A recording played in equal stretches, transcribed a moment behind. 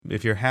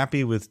if you're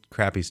happy with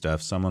crappy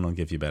stuff, someone will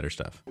give you better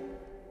stuff.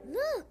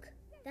 Look,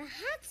 the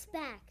hat's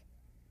back.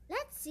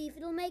 Let's see if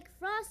it'll make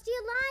Frosty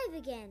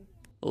alive again.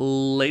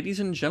 Ladies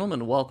and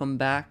gentlemen, welcome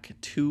back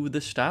to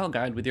The Style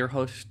Guide with your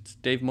hosts,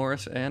 Dave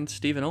Morris and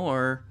Stephen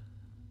Orr.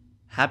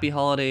 Happy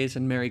holidays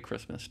and Merry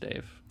Christmas,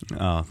 Dave.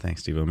 Oh,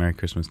 thanks, Steve. Merry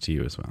Christmas to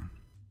you as well.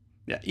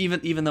 Yeah,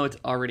 even though it's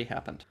already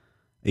happened.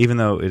 Even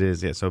though it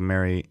is, yeah. So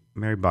Merry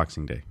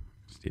Boxing Day,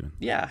 Stephen.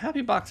 Yeah,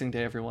 Happy Boxing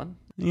Day, everyone.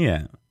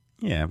 Yeah,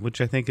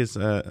 which I think is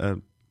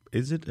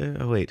is it?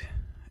 Wait,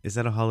 is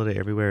that a holiday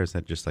everywhere? Or is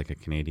that just like a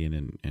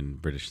Canadian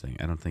and British thing?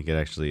 I don't think it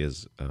actually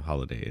is a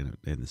holiday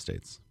in the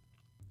States.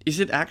 Is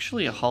it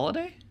actually a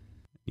holiday?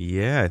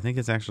 Yeah, I think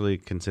it's actually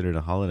considered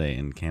a holiday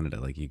in Canada.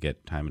 Like you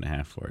get time and a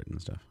half for it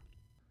and stuff.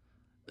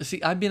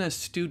 See, I've been a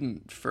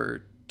student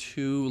for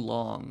too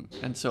long,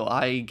 and so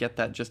I get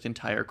that just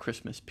entire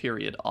Christmas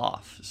period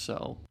off.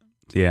 So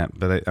yeah,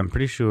 but I'm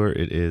pretty sure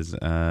it is.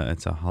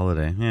 It's a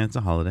holiday. Yeah, it's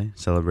a holiday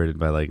celebrated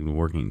by like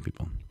working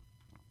people.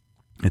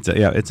 It's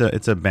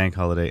a bank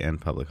holiday and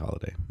public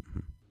holiday.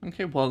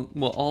 Okay, well,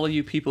 all of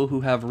you people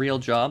who have real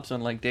jobs,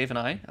 unlike Dave and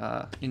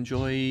I,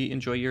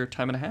 enjoy your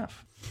time and a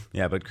half.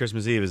 Yeah, but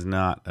Christmas Eve is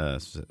not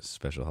a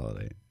special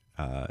holiday.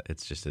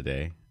 It's just a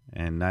day,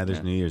 and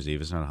neither's New Year's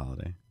Eve. It's not a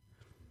holiday.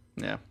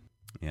 Yeah.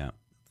 Yeah,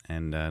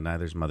 and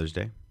neither's Mother's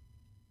Day.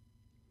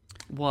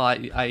 Well,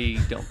 I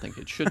don't think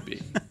it should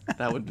be.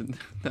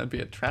 That'd be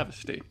a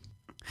travesty.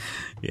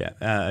 Yeah.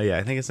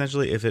 I think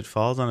essentially if it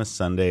falls on a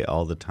Sunday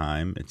all the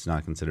time, it's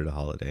not considered a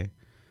holiday.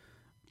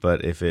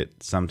 But if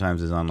it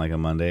sometimes is on like a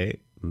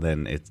Monday,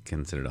 then it's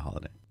considered a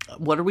holiday.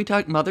 What are we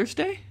talking? Mother's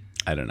Day?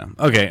 I don't know.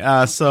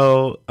 Okay,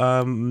 so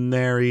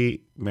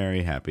merry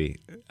happy,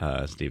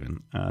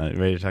 Stephen.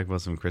 Ready to talk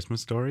about some Christmas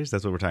stories?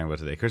 That's what we're talking about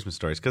today, Christmas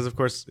stories, because of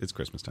course it's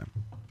Christmas time.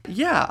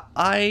 Yeah,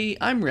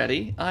 I'm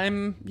ready.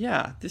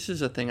 This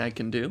is a thing I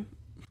can do.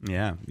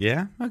 Yeah.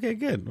 Okay,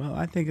 good. Well,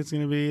 I think it's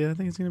gonna be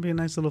a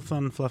nice little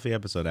fun, fluffy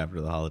episode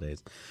after the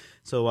holidays.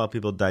 So while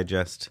people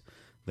digest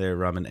their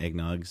rum and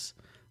eggnogs,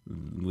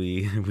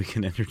 we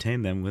can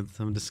entertain them with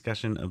some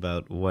discussion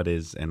about what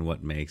is and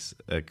what makes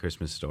a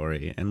Christmas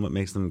story and what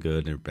makes them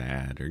good or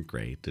bad or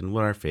great and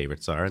what our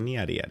favorites are and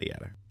yada yada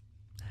yada.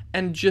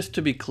 And just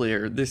to be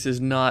clear, this is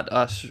not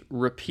us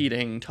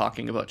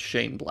talking about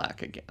Shane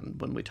Black again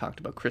when we talked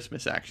about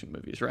Christmas action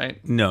movies, right?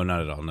 No,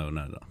 not at all. No,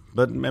 not at all.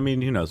 But I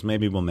mean, who knows?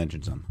 Maybe we'll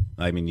mention some.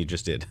 I mean, you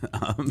just did,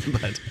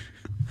 but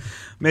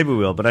maybe we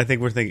will. But I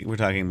think we're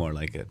talking more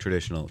like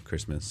traditional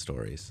Christmas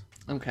stories.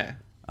 Okay.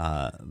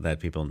 That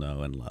people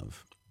know and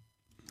love.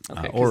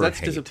 Okay, because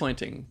that's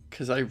disappointing,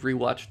 because I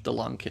rewatched The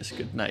Long Kiss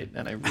Goodnight,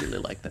 and I really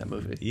like that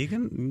movie.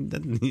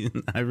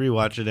 I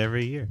rewatch it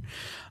every year.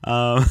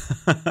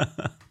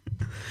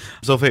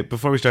 So, wait,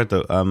 before we start,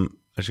 though,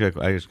 I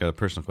just got a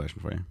personal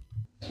question for you.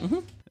 Mm-hmm.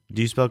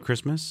 Do you spell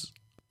Christmas?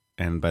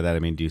 And by that, I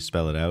mean, do you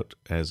spell it out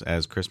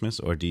as Christmas,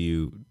 or do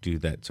you do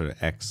that sort of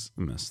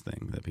Xmas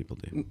thing that people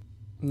do?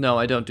 No,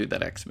 I don't do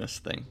that Xmas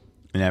thing.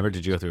 Never?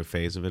 Did you go through a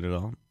phase of it at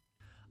all?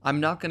 I'm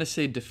not going to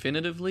say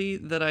definitively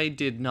that I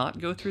did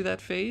not go through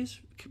that phase,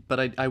 but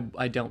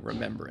I don't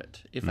remember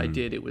it. If I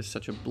did, it was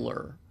such a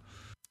blur.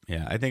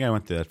 Yeah, I think I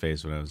went through that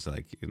phase when I was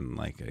like in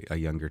like a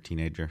younger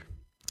teenager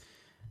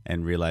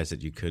and realized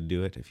that you could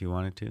do it if you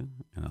wanted to.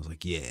 And I was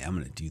like, yeah, I'm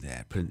going to do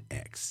that. Put an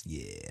X,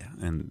 yeah.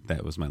 And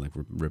that was my like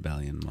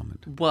rebellion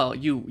moment. Well,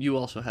 you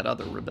also had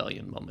other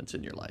rebellion moments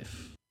in your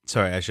life.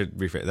 Sorry, I should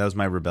rephrase. That was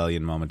my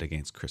rebellion moment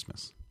against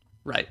Christmas.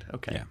 Right,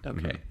 okay, yeah. Okay,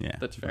 mm-hmm. Yeah.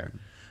 That's fair.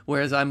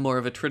 Whereas I'm more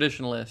of a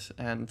traditionalist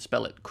and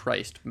spell it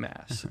Christ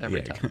Mass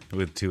every time.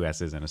 With 2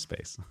 S's and a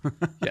space.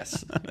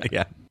 Yes.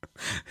 Yeah.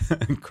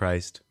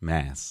 Christ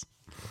Mass.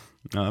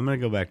 No, I'm going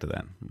to go back to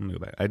that.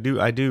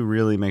 I do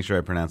really make sure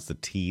I pronounce the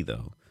T,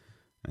 though.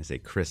 I say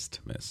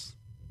Christmas,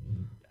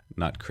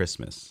 not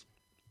Christmas.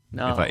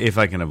 No. If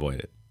I can avoid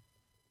it.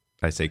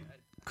 I say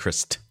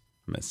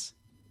Christmas.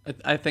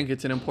 I think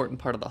it's an important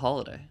part of the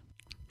holiday.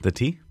 The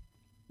T?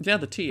 Yeah,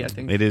 the T, I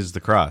think. It is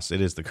the cross. It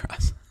is the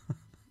cross.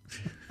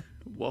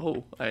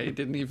 Whoa, I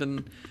didn't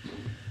even...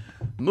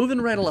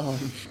 Moving right along.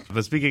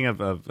 But speaking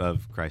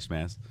of Christ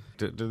Mass,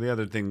 the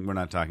other thing we're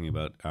not talking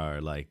about are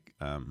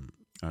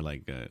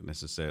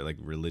necessarily like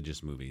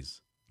religious movies,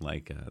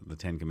 like the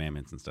Ten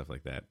Commandments and stuff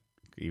like that.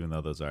 Even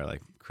though those are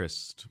like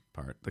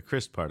the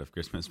Christ part of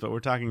Christmas, but we're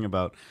talking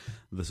about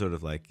the sort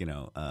of like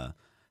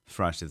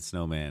Frosted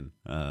Snowman,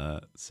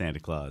 Santa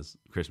Claus,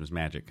 Christmas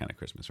magic kind of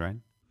Christmas, right?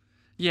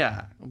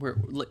 Yeah,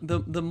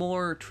 the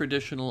more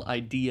traditional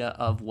idea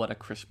of what a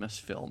Christmas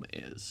film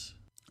is.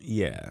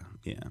 Yeah.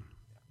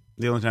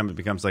 The only time it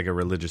becomes like a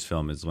religious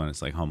film is when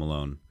it's like Home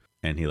Alone,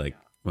 and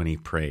when he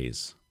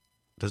prays.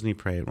 Doesn't he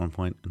pray at one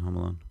point in Home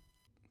Alone?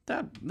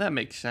 That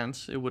makes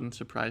sense. It wouldn't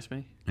surprise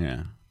me.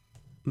 Yeah,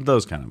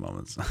 those kind of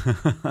moments.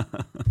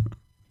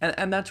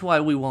 And that's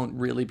why we won't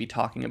really be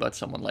talking about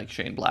someone like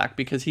Shane Black,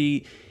 because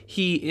he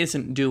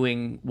isn't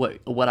doing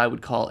what I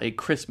would call a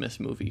Christmas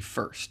movie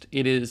first.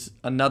 It is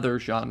another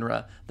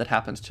genre that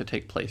happens to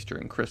take place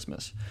during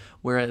Christmas.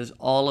 Whereas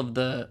all of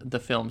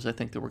the films I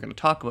think that we're going to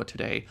talk about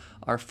today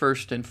are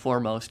first and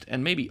foremost,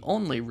 and maybe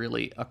only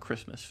really, a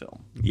Christmas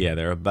film. Yeah,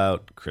 they're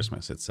about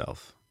Christmas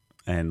itself.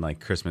 And like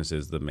Christmas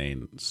is the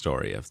main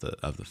story of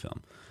the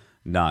film,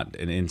 not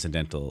an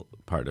incidental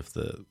part of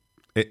the.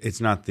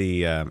 It's not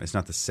the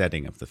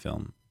setting of the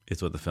film.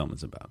 It's what the film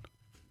is about.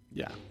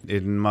 Yeah,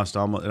 it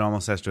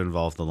almost has to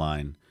involve the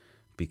line,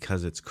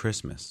 because it's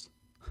Christmas.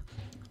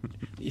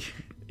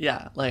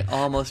 Yeah, like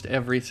almost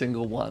every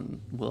single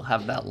one will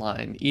have that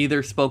line,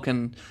 either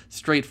spoken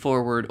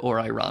straightforward or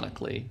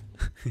ironically.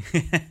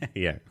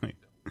 Yeah,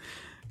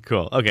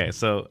 cool. Okay,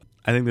 so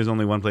I think there's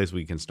only one place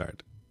we can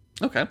start.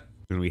 Okay.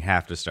 And we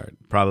have to start.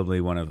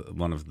 Probably one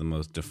of the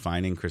most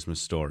defining Christmas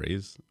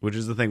stories, which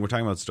is the thing. We're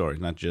talking about stories,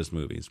 not just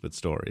movies, but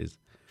stories.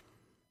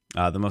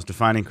 The most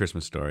defining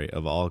Christmas story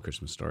of all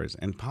Christmas stories,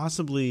 and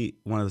possibly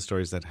one of the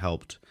stories that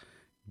helped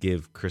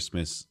give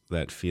Christmas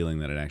that feeling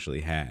that it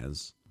actually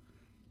has.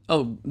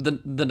 Oh,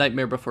 the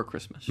Nightmare Before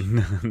Christmas.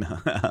 No,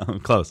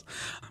 close.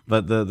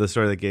 But the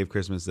story that gave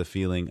Christmas the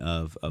feeling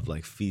of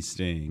like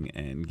feasting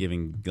and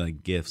giving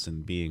like gifts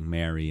and being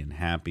merry and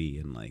happy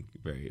and like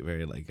very,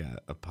 very like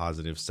a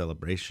positive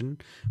celebration,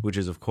 which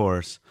is, of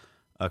course,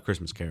 A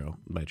Christmas Carol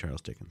by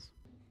Charles Dickens.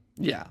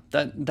 Yeah,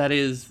 that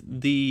is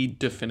the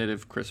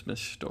definitive Christmas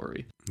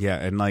story. Yeah,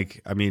 and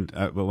like, I mean,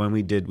 but when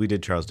we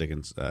did Charles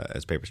Dickens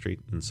as Paper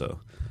Street, and so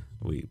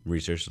we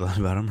researched a lot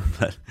about him,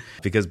 but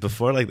because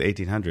before like the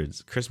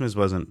 1800s, Christmas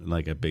wasn't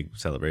like a big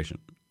celebration.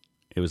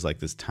 It was like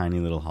this tiny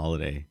little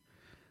holiday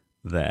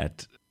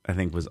that I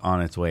think was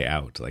on its way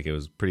out. Like it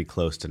was pretty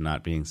close to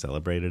not being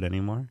celebrated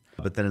anymore.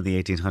 But then in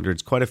the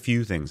 1800s, quite a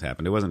few things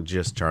happened. It wasn't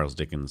just Charles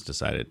Dickens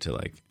decided to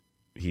like,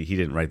 he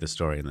didn't write the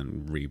story and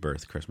then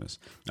rebirth Christmas.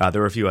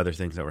 There were a few other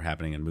things that were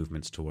happening and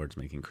movements towards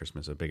making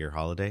Christmas a bigger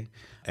holiday.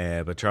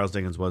 But Charles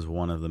Dickens was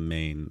one of the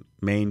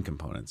main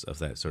components of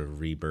that sort of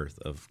rebirth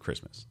of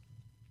Christmas.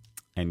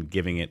 And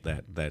giving it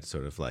that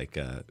sort of like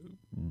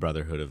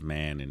brotherhood of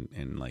man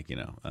and like, you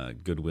know,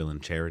 goodwill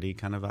and charity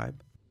kind of vibe.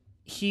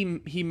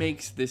 He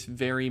makes this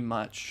very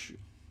much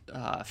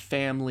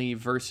family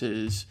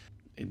versus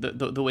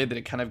the way that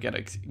it kind of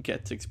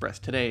gets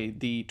expressed today,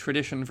 the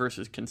tradition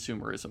versus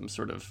consumerism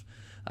sort of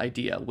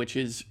idea, which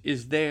is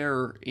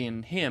there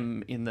in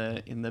him in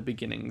the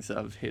beginnings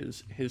of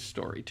his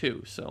story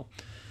too. So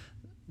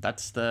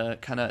that's the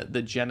kind of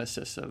the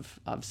genesis of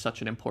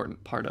such an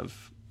important part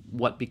of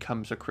what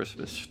becomes a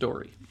Christmas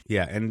story.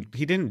 Yeah, and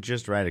he didn't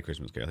just write A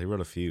Christmas Carol. He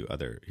wrote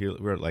he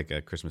wrote like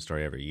A Christmas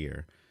Story every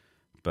year.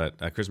 But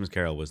A Christmas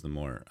Carol was the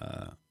more,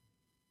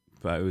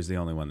 but it was the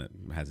only one that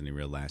has any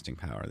real lasting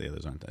power. The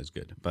others aren't as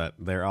good. But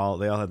they all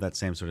have that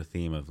same sort of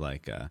theme of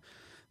like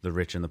the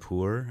rich and the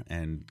poor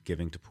and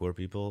giving to poor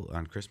people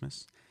on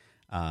Christmas.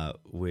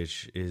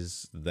 Which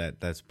is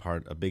that's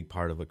a big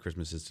part of what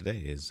Christmas is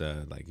today is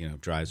like, you know,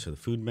 drives for the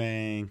food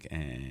bank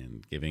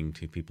and giving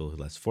to people who are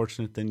less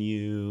fortunate than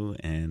you.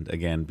 And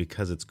again,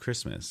 because it's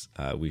Christmas,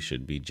 we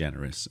should be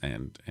generous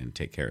and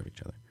take care of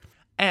each other.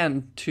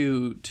 And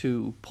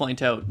to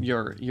point out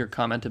your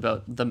comment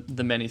about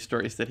the many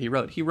stories that he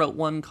wrote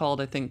one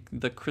called, I think,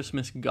 The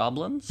Christmas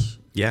Goblins.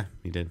 Yeah,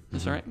 he did.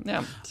 That's right.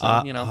 Yeah.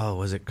 So, you know. Oh,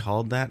 was it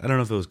called that? I don't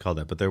know if it was called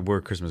that, but there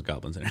were Christmas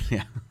goblins in it.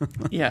 Yeah.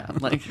 Yeah,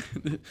 like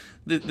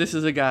this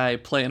is a guy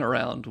playing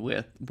around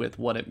with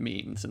what it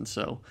means, and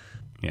so.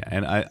 Yeah,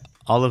 and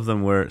all of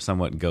them were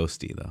somewhat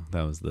ghosty, though.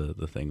 That was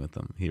the thing with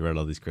them. He wrote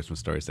all these Christmas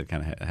stories that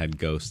kind of had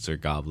ghosts or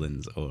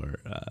goblins or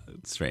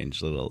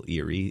strange little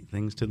eerie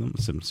things to them,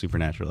 some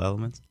supernatural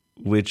elements,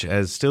 which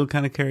has still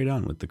kind of carried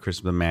on with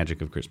the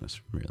magic of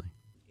Christmas, really.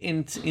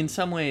 In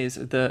some ways,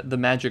 the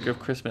magic of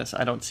Christmas,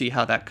 I don't see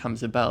how that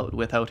comes about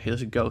without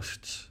his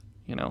ghosts,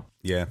 you know?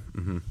 Yeah,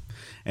 mm-hmm.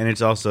 And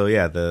it's also,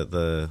 yeah,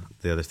 the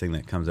other thing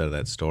that comes out of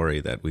that story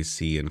that we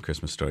see in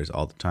Christmas stories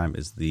all the time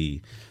is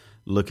the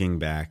looking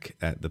back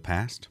at the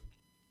past,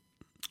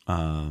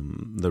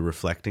 the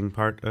reflecting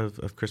part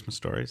of Christmas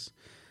stories,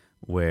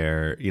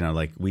 where, you know,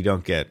 like we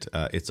don't get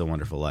It's a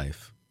Wonderful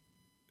Life.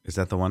 Is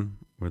that the one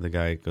where the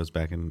guy goes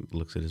back and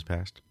looks at his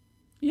past?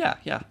 Yeah.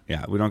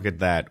 Yeah, we don't get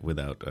that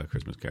without A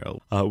Christmas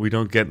Carol. We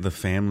don't get The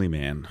Family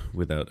Man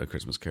without A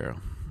Christmas Carol.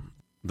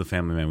 The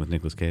Family Man with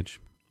Nicolas Cage.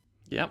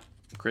 Yep,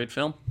 great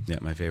film. Yeah,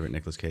 my favorite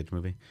Nicolas Cage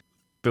movie.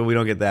 But we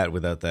don't get that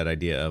without that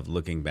idea of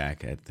looking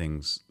back at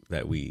things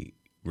that we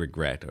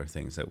regret or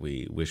things that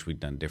we wish we'd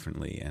done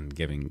differently and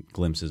giving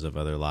glimpses of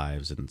other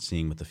lives and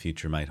seeing what the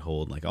future might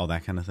hold, like all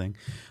that kind of thing.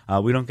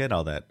 We don't get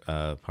all that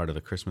part of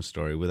A Christmas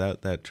Story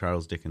without that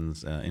Charles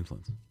Dickens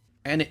influence.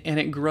 And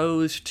it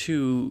grows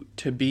to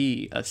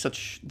be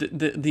such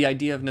the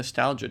idea of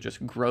nostalgia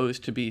just grows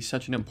to be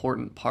such an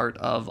important part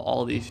of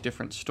all these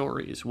different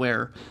stories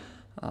where,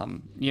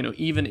 you know,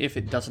 even if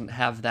it doesn't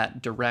have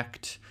that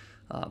direct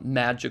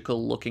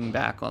magical looking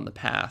back on the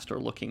past or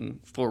looking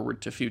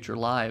forward to future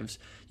lives,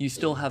 you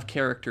still have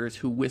characters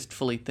who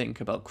wistfully think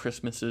about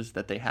Christmases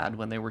that they had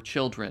when they were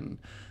children,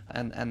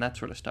 and that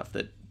sort of stuff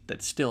that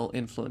still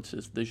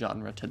influences the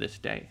genre to this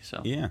day.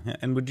 So yeah,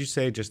 and would you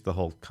say just the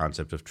whole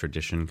concept of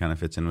tradition kind of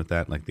fits in with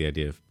that, like the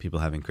idea of people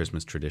having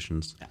Christmas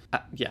traditions?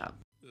 Yeah.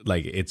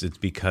 Like it's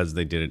because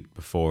they did it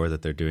before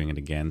that they're doing it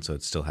again, so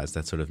it still has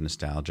that sort of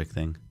nostalgic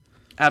thing.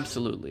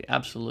 Absolutely.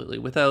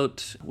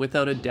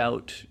 Without a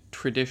doubt,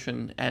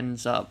 tradition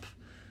ends up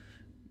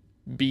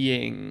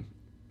being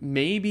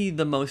maybe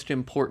the most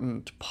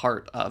important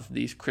part of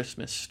these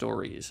Christmas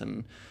stories,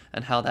 and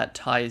how that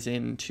ties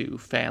into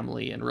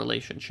family and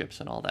relationships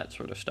and all that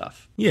sort of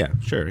stuff. Yeah,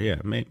 sure. Yeah,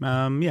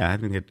 I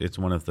think it's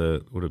one of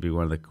the. Would it be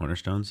one of the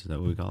cornerstones? Is that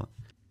what we call it?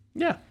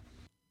 Yeah.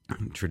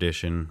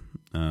 Tradition,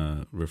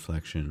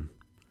 reflection,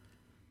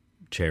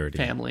 charity,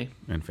 family.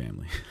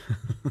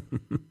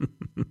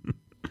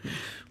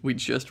 We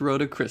just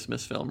wrote a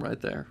Christmas film right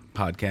there.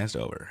 Podcast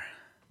over.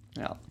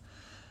 Yeah.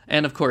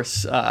 And of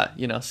course,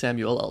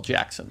 Samuel L.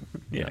 Jackson.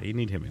 Yeah, you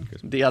need him in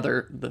Christmas.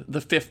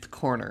 The fifth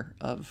corner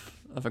of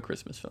a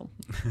Christmas film.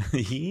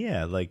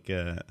 Yeah, like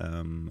The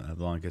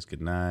Long Kiss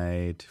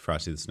Goodnight,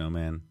 Frosty the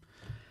Snowman.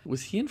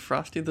 Was he in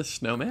Frosty the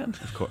Snowman?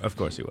 Of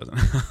course he wasn't.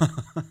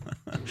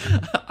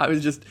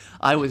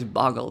 I was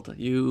boggled.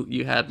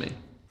 You had me.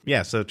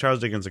 Yeah, so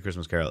Charles Dickens' A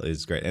Christmas Carol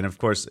is great. And of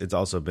course, it's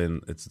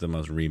the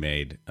most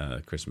remade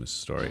Christmas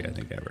story, I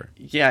think, ever.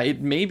 Yeah,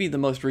 it may be the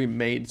most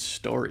remade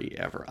story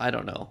ever. I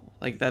don't know.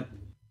 Like that.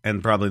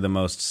 And probably the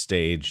most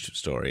staged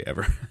story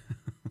ever.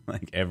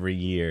 Like every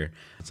year,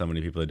 so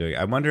many people are doing it.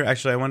 I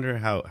wonder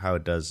how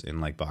it does in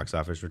like box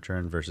office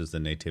return versus the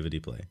nativity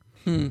play.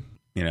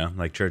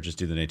 Like churches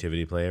do the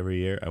nativity play every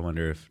year. I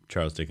wonder if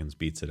Charles Dickens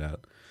beats it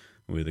out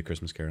with A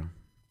Christmas Carol.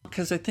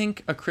 Because I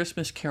think A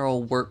Christmas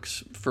Carol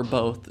works for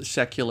both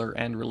secular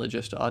and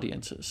religious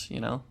audiences,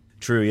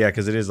 True, yeah,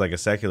 because it is like a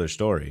secular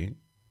story,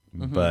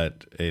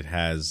 but it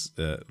has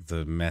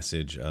the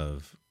message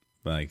of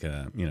like,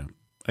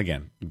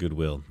 again,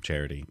 goodwill,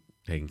 charity,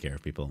 taking care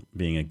of people,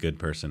 being a good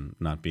person,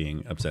 not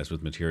being obsessed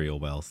with material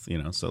wealth,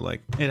 so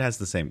like it has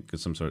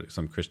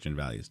some Christian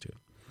values to it.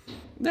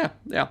 Yeah.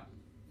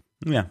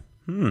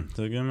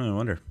 So I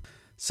wonder.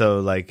 So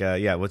like,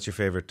 what's your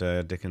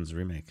favorite Dickens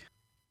remake?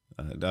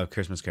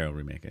 Christmas Carol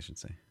remake, I should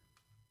say.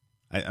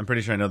 I'm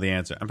pretty sure I know the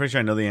answer.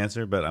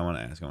 But I want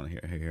to ask. I want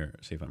to hear,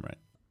 see if I'm right.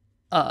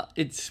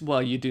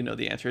 You do know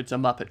the answer. It's A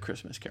Muppet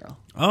Christmas Carol.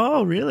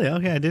 Oh, really?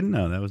 Okay, I didn't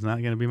know. That was not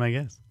going to be my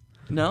guess.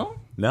 No?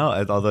 No,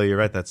 although you're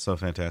right. That's so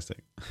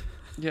fantastic.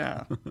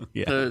 Yeah.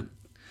 Yeah.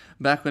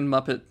 Back when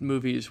Muppet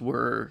movies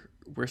were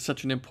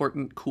such an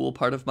important, cool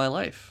part of my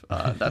life.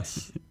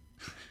 That's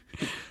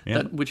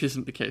which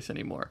isn't the case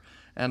anymore.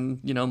 And,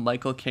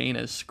 Michael Caine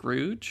as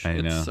Scrooge. I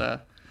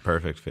know.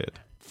 Perfect fit.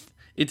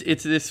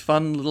 It's this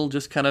fun little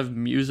just kind of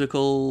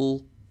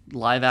musical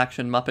live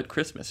action Muppet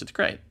Christmas. It's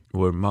great.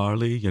 We're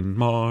Marley and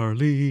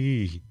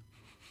Marley.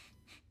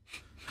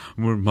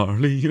 We're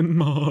Marley and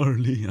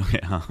Marley. Okay,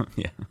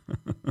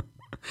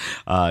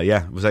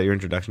 yeah. Was that your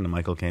introduction to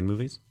Michael Caine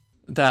movies?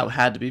 That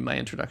had to be my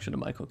introduction to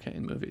Michael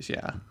Caine movies.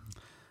 Yeah.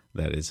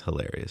 That is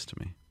hilarious to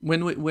me.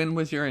 When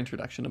was your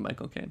introduction to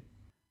Michael Caine?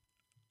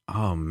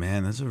 Oh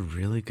man, that's a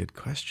really good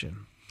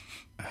question.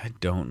 I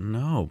don't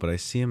know, but I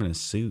see him in a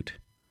suit.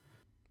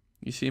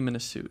 You see him in a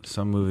suit.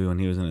 Some movie when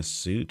he was in a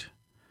suit.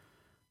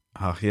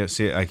 Oh yeah,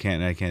 see, I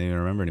can't even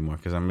remember anymore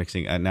because I'm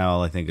mixing. Now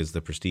all I think is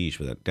The Prestige,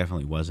 but that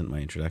definitely wasn't my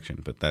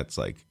introduction. But that's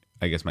like,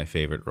 I guess, my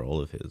favorite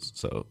role of his.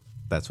 So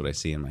that's what I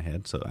see in my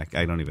head. So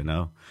I don't even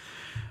know.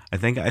 I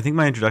think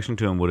my introduction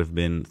to him would have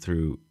been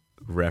through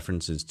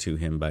references to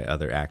him by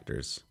other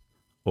actors,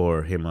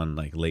 or him on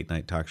like late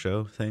night talk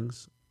show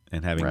things,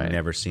 and having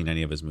never seen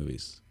any of his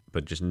movies,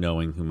 but just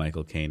knowing who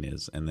Michael Caine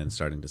is, and then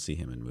starting to see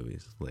him in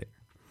movies later.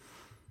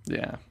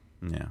 Yeah.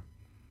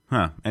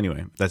 Huh.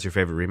 Anyway, that's your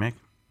favorite remake?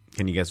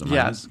 Can you guess what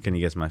mine is? Can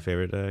you guess my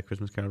favorite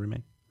Christmas Carol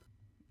remake?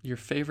 Your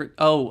favorite?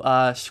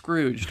 Oh,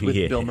 Scrooged with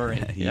Bill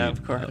Murray. Yeah,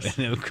 of course.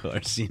 Of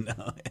course, you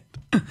know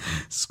it.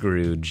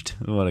 Scrooged.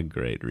 What a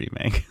great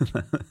remake.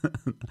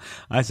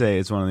 I say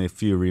it's one of the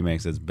few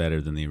remakes that's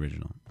better than the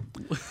original.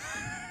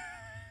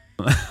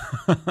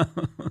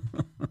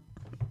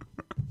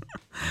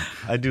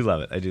 I do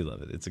love it.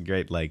 It's a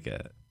great, like,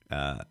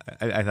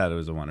 I thought it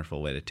was a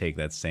wonderful way to take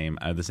that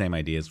the same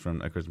ideas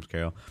from A Christmas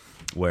Carol,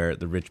 where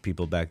the rich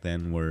people back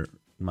then were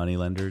money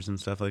lenders and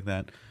stuff like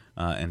that,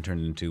 and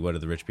turned into what are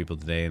the rich people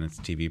today, and it's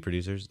TV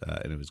producers,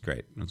 and it was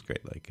great. It was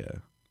great, like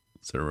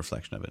sort of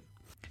reflection of it.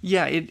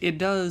 Yeah, it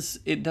does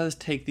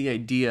take the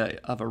idea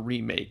of a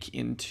remake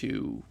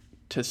to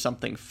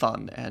something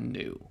fun and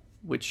new,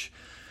 which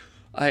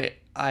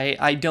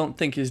I don't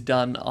think is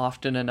done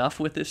often enough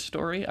with this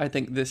story. I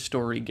think this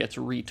story gets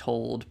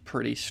retold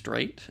pretty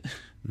straight.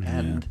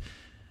 Yeah.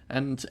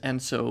 And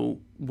so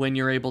when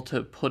you're able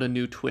to put a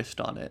new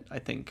twist on it, I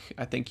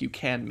think you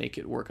can make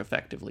it work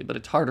effectively, but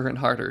it's harder and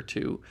harder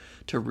to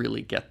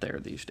really get there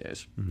these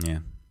days. Yeah,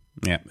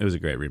 it was a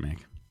great remake.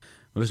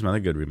 What are some other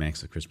good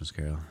remakes of Christmas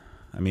Carol?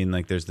 I mean,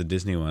 like there's the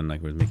Disney one,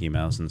 like with Mickey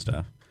Mouse and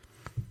stuff.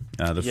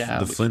 The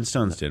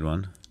Flintstones did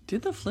one.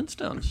 Did the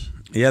Flintstones?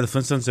 Yeah, the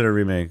Flintstones did a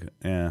remake.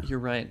 Yeah, you're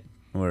right.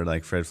 Where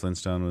like Fred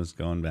Flintstone was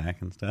going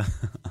back and stuff.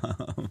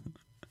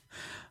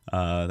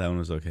 That one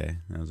was okay.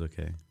 That was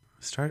okay.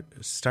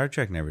 Star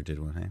Trek never did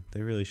one. Hey,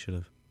 they really should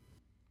have.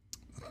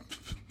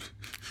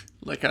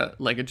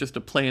 like just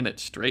a playing it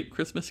straight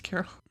Christmas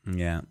Carol.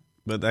 Yeah,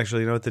 but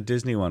actually, you know what? The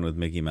Disney one with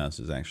Mickey Mouse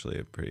is actually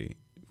a pretty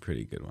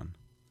good one.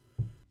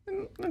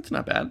 That's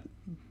not bad.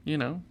 You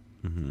know.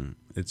 Mm-hmm.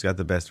 It's got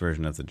the best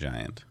version of the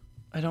giant.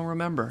 I don't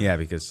remember. Yeah,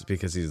 because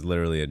he's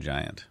literally a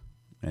giant,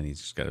 and he's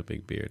just got a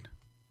big beard.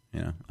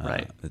 You know,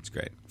 right? It's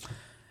great.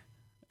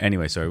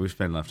 Anyway, sorry, we've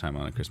spent enough time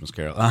on A Christmas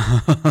Carol,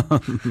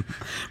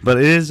 but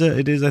it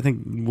is I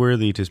think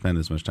worthy to spend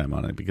this much time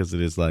on it because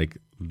it is like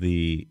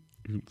the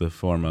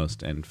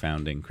foremost and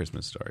founding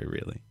Christmas story,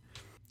 really.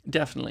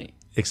 Definitely,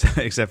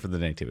 except for the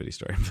Nativity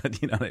story, but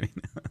you know what I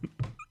mean.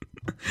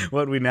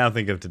 What we now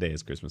think of today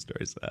as Christmas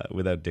stories,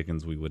 without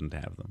Dickens, we wouldn't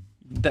have them.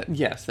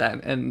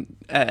 And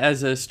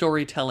as a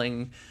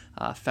storytelling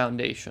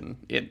foundation,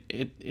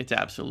 it's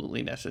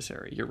absolutely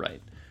necessary. You're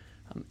right.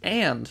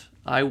 And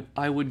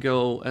I would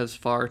go as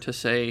far to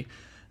say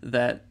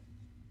that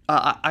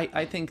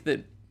I think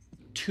that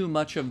too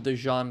much of the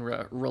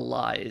genre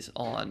relies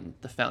on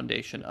the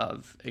foundation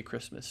of A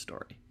Christmas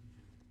Story,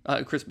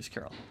 A Christmas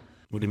Carol.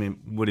 What do you mean?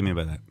 What do you mean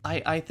by that?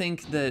 I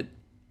think that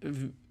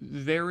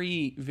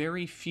very,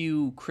 very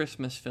few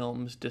Christmas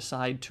films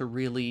decide to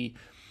really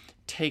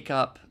take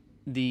up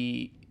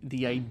the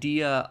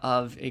idea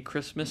of a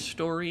Christmas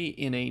story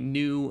in a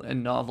new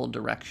and novel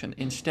direction,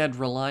 instead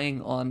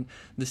relying on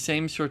the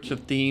same sorts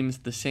of themes,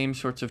 the same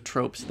sorts of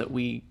tropes that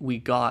we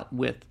got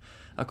with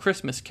A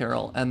Christmas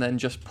Carol, and then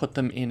just put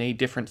them in a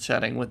different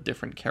setting with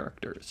different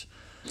characters.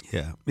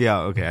 Yeah,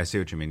 okay, I see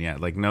what you mean. Yeah,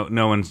 like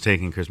no one's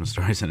taking Christmas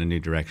stories in a new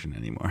direction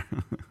anymore.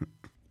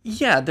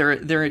 Yeah,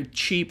 they're a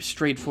cheap,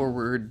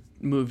 straightforward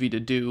movie to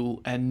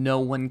do, and no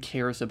one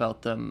cares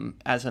about them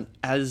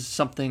as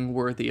something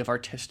worthy of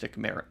artistic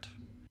merit.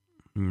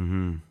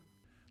 Mm-hmm.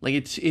 Like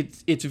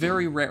it's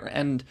very rare,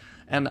 and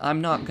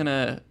I'm not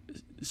gonna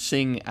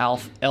sing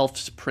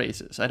Elf's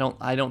praises. I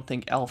don't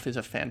think Elf is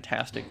a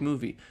fantastic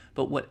movie,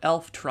 but what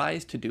Elf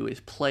tries to do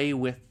is play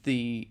with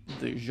the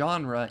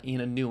genre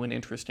in a new and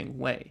interesting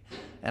way,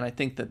 and I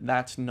think that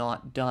that's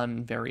not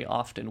done very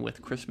often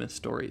with Christmas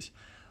stories.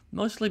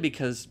 Mostly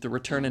because the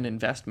return on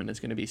investment is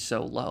going to be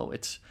so low.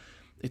 It's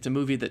a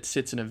movie that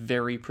sits in a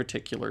very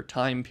particular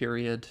time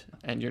period,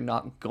 and you're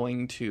not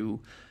going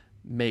to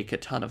make a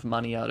ton of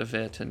money out of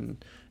it.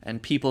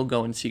 And people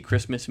go and see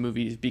Christmas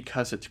movies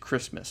because it's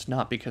Christmas,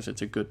 not because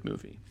it's a good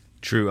movie.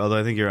 True, although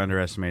I think you're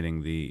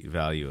underestimating the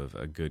value of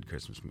a good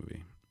Christmas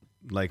movie.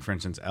 Like, for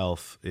instance,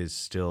 Elf is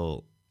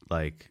still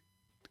like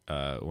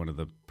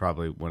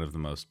probably one of the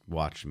most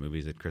watched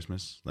movies at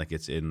Christmas. Like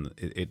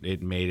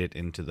it made it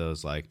into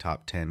those like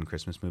top 10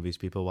 Christmas movies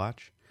people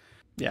watch.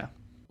 Yeah.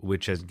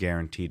 Which has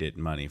guaranteed it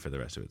money for the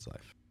rest of its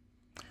life.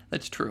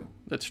 That's true.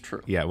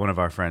 Yeah, one of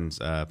our friends,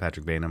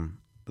 Patrick Bainham,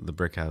 the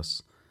Brick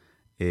House,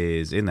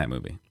 is in that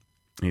movie.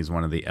 He's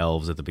one of the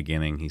elves at the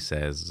beginning. He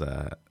says,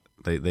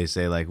 they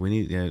say like, we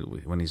need,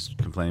 when he's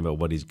complaining about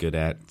what he's good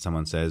at,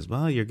 someone says,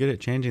 well, you're good at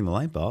changing the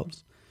light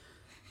bulbs.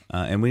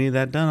 And we need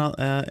that done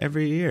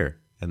every year.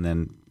 And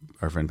then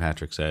our friend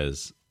Patrick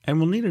says, and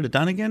we'll need it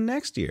done again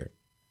next year,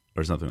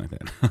 or something like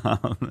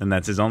that. And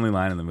that's his only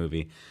line in the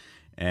movie.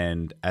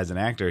 And as an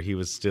actor, he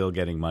was still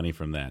getting money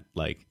from that,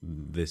 like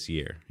this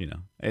year, you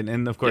know.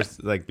 And of course,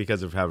 like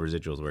because of how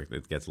residuals work,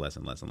 it gets less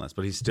and less and less.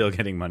 But he's still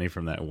getting money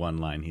from that one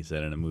line he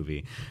said in a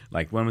movie.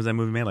 Like, when was that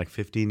movie made? Like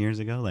 15 years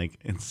ago? Like,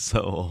 it's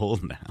so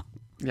old now.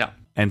 Yeah.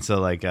 And so,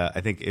 like, I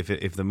think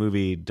if the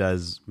movie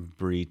does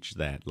breach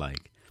that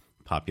like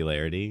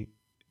popularity,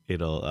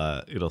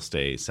 it'll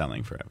stay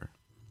selling forever.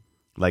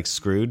 Like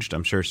Scrooged,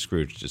 I'm sure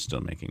Scrooged is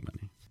still making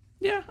money.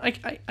 Yeah,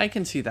 I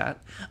can see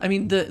that. I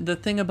mean, the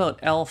thing about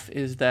Elf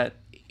is that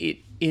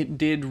it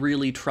did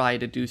really try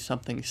to do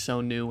something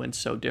so new and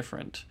so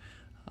different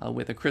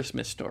with A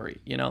Christmas Story.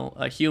 You know,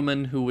 a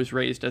human who was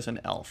raised as an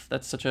elf.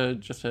 That's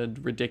just a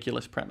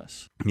ridiculous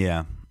premise.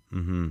 Yeah.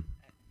 Mm-hmm.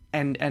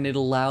 And it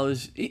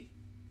allows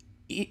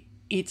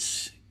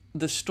it's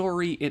the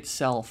story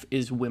itself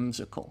is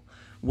whimsical.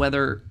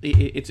 Whether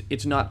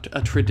it's not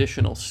a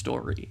traditional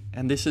story,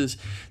 and this is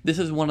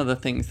one of the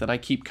things that I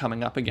keep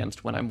coming up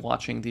against when I'm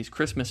watching these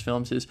Christmas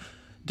films is,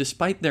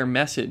 despite their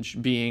message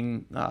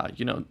being,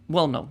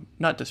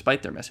 not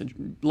despite their message,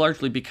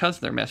 largely because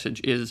their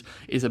message is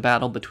a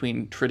battle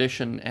between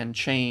tradition and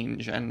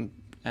change and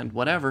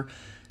whatever,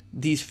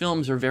 these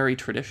films are very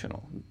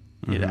traditional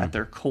at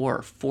their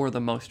core for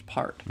the most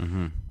part.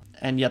 Mm-hmm.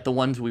 And yet the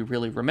ones we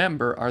really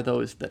remember are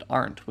those that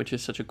aren't, which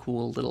is such a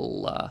cool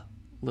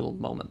little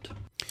moment.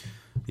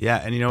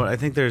 Yeah, and you know what? I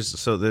think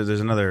there's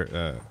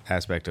another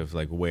aspect of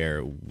like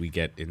where we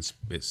get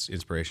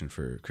inspiration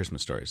for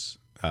Christmas stories,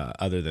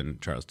 other than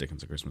Charles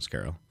Dickens' A Christmas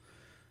Carol,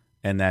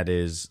 and that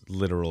is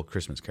literal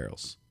Christmas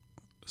carols.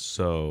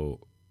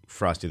 So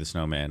Frosty the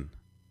Snowman,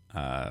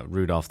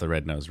 Rudolph the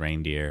Red-Nosed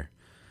Reindeer,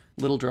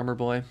 Little Drummer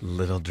Boy.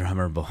 Little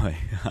Drummer Boy.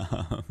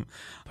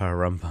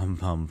 Parum pum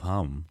pum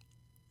pum.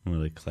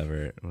 What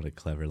a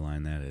clever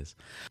line that is.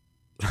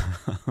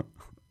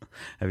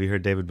 Have you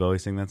heard David Bowie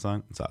sing that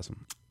song? It's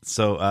awesome.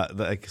 So,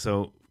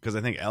 because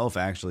I think Elf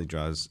actually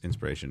draws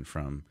inspiration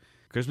from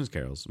Christmas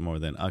carols more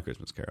than A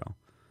Christmas Carol,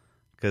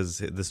 because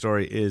the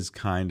story is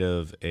kind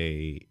of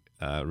a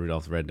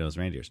Rudolph the Red-Nosed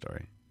Reindeer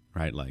story,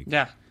 right? Like,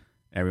 Yeah.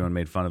 everyone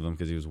made fun of him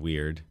because he was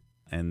weird,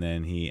 and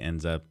then he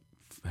ends up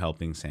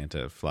helping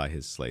Santa fly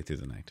his sleigh through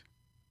the night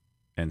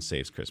and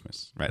saves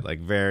Christmas, right? Like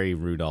very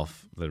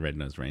Rudolph the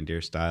Red-Nosed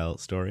Reindeer style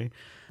story,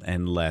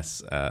 and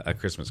less A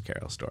Christmas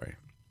Carol story.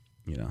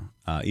 You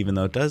know, even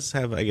though it does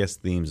have, I guess,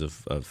 themes of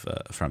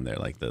from there,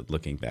 like the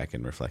looking back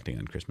and reflecting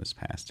on Christmas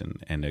past,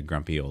 and a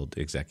grumpy old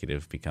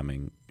executive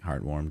becoming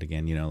heartwarmed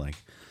again. You know, like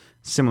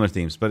similar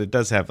themes, but it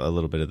does have a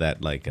little bit of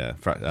that, like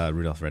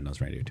Rudolph the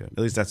Red-Nosed Reindeer to it. At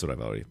least that's what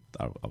I've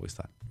always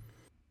thought.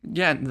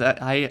 Yeah,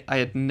 that I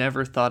had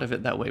never thought of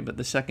it that way, but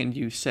the second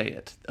you say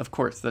it, of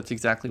course, that's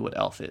exactly what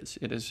Elf is.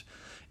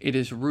 It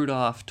is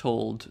Rudolph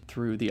told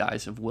through the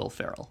eyes of Will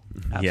Ferrell.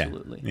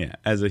 Absolutely. Yeah.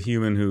 As a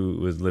human who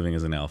was living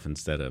as an elf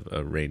instead of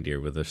a reindeer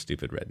with a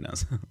stupid red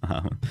nose.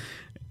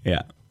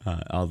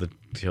 All the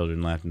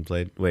children laughed and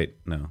played. Wait,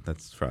 no,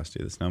 that's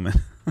Frosty the Snowman.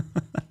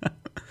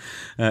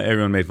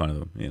 Everyone made fun of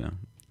him, you know,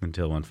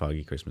 until one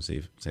foggy Christmas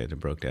Eve, Santa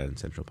broke down in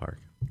Central Park.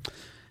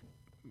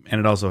 And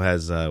it also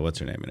has, what's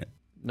her name in it?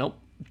 Nope,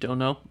 don't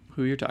know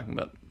who you're talking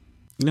about.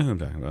 You know who I'm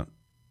talking about.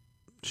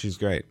 She's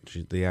great.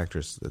 She's the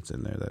actress that's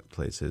in there that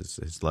plays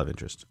his love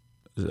interest.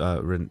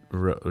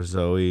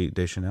 Zoe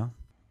Deschanel?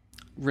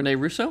 Rene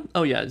Russo?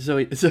 Oh, yeah,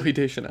 Zoe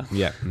Deschanel.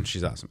 Yeah, and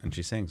she's awesome. And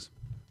she sings.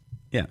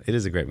 Yeah, it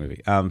is a great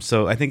movie.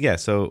 So I think,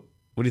 so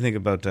what do you think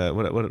about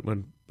what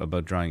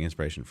about drawing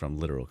inspiration from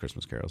literal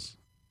Christmas carols?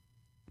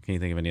 Can you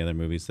think of any other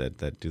movies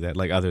that do that?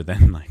 Like, other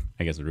than, like,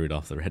 I guess,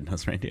 Rudolph the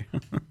Red-Nosed Reindeer?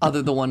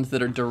 Other the ones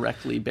that are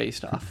directly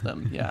based off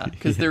them, yeah.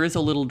 Because there is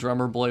a Little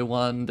Drummer Boy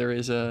one. There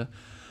is a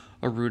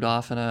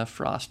Rudolph and a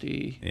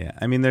Frosty. Yeah,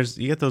 I mean,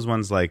 you get those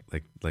ones like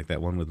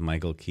that one with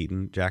Michael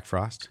Keaton, Jack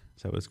Frost.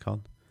 Is that what it's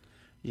called?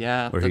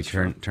 Yeah, where he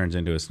turns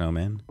into a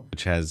snowman,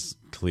 which has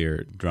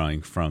clear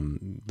drawing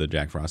from the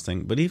Jack Frost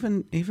thing. But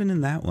even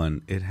in that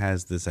one, it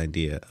has this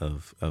idea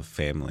of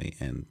family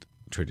and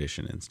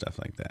tradition and stuff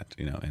like that,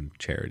 you know, and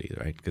charity,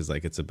 right? Because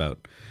like it's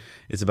about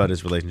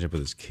his relationship with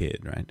his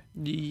kid, right?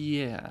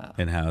 Yeah.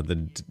 And how the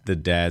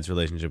dad's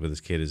relationship with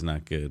his kid is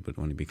not good, but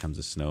when he becomes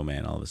a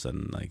snowman, all of a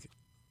sudden, like,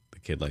 the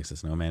kid likes the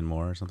snowman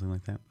more or something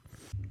like that.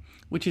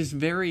 Which is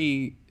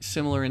very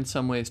similar in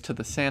some ways to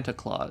the Santa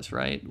Claus,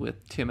 right?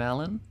 With Tim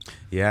Allen.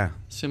 Yeah.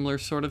 Similar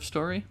sort of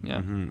story. Yeah.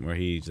 Mm-hmm. Where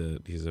he's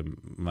a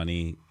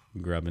money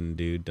grubbing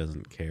dude,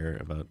 doesn't care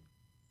about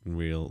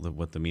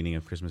what the meaning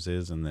of Christmas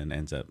is, and then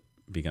ends up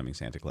becoming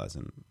Santa Claus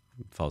and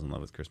falls in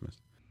love with Christmas.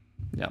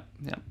 Yeah.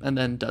 And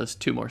then does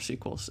 2 more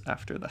sequels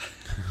after that.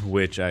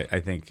 Which I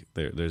think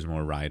there's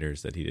more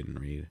riders that he didn't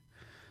read,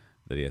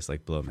 that he has to,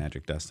 like, blow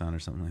magic dust on or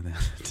something like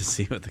that to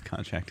see what the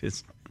contract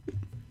is.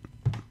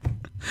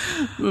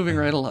 Moving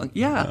right along.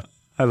 Yeah.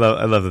 I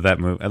love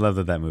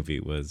that movie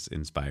was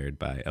inspired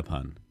by a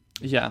pun.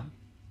 Yeah.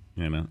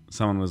 You know,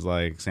 someone was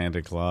like,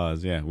 Santa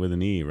Claus, yeah, with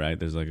an E, right?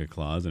 There's like a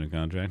clause in a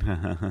contract.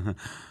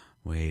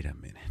 Wait a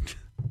minute.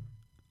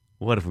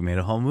 What if we made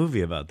a whole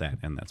movie about that?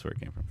 And that's where it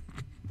came from.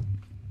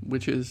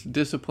 Which is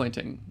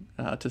disappointing,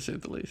 to say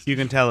the least. You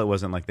can tell it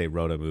wasn't like they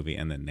wrote a movie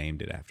and then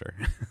named it after.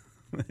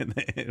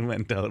 It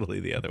went totally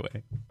the other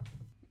way.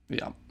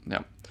 Yeah.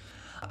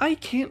 I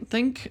can't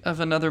think of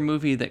another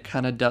movie that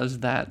kind of does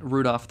that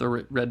Rudolph the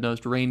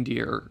Red-Nosed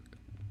Reindeer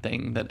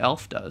thing that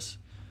Elf does.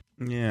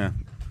 Yeah.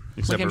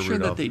 Except I'm for sure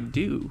Rudolph. that they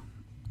do.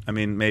 I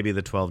mean, maybe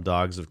the 12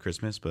 Dogs of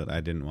Christmas, but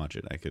I didn't watch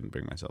it. I couldn't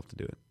bring myself to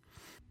do it.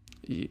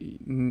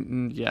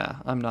 Yeah,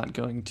 I'm not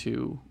going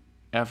to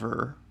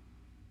ever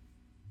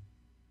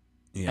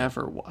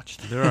watch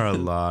that. There are a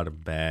lot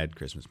of bad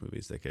Christmas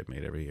movies that get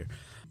made every year.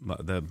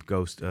 The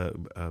Ghost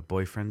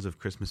Boyfriends of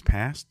Christmas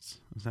Pasts,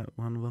 is that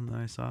one of them that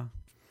I saw?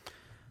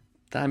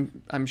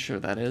 I'm sure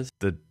that is.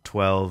 The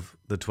 12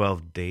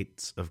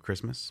 Dates of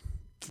Christmas.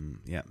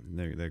 Yeah,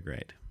 they're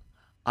great.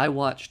 I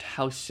watched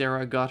How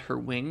Sarah Got Her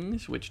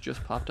Wings, which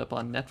just popped up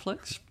on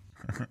Netflix.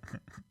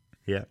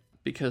 Yeah.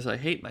 Because I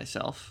hate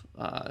myself,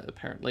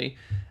 apparently,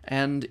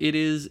 and it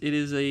is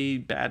a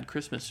bad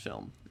Christmas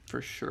film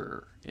for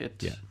sure.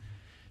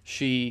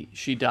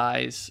 She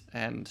dies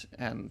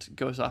and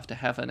goes off to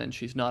heaven, and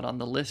she's not on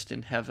the list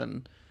in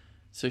heaven,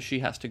 so she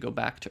has to go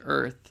back to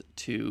Earth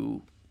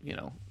to, you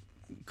know,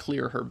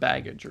 clear her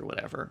baggage or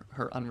whatever,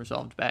 her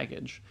unresolved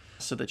baggage,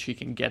 so that she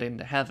can get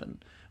into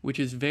heaven, which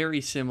is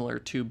very similar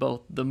to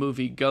both the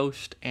movie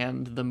Ghost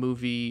and the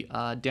movie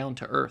Down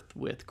to Earth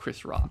with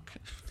Chris Rock.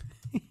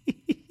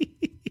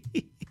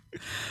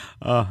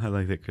 Oh, I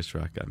like that Chris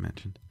Rock got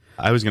mentioned.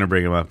 I was going to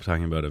bring him up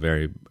talking about a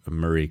very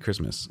Murray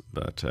Christmas,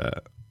 but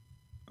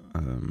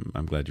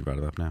I'm glad you brought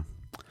it up now.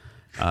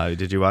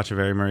 Did you watch A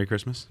Very Merry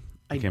Christmas?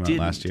 It came out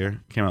last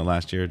year. Came out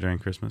last year during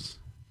Christmas.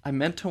 I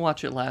meant to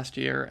watch it last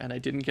year, and I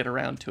didn't get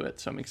around to it,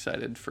 so I'm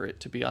excited for it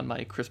to be on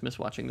my Christmas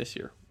watching this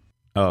year.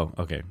 Oh,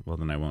 okay. Well,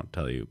 then I won't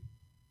tell you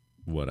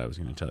what I was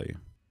going to tell you.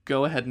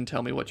 Go ahead and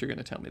tell me what you're going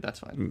to tell me. That's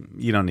fine.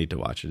 You don't need to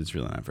watch it. It's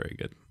really not very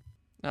good.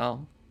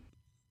 Oh.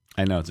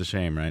 I know, it's a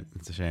shame, right?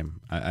 It's a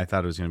shame. I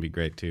thought it was going to be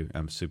great too.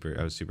 I was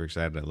super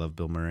excited. I love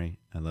Bill Murray.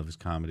 I love his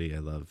comedy. I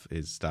love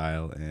his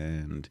style,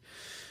 and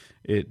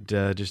it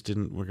just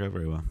didn't work out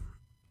very well.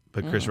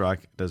 But Chris Rock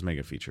does make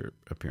a feature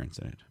appearance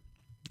in it.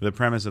 The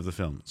premise of the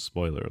film,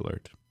 spoiler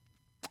alert,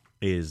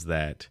 is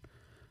that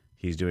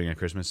he's doing a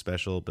Christmas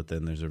special, but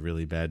then there's a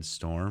really bad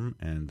storm,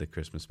 and the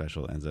Christmas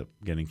special ends up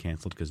getting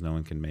canceled because no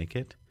one can make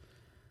it,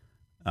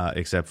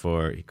 except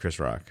for Chris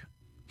Rock.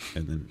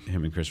 And then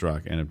him and Chris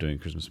Rock end up doing a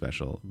Christmas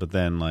special. But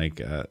then,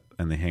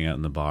 and they hang out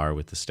in the bar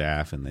with the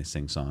staff, and they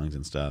sing songs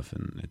and stuff,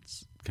 and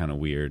it's kind of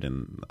weird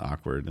and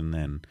awkward. And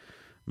then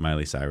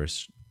Miley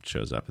Cyrus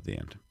shows up at the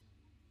end.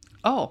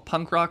 Oh,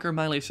 punk rocker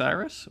Miley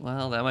Cyrus?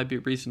 Well, that might be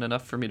reason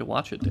enough for me to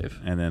watch it,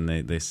 Dave. And then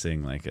they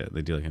sing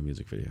they do a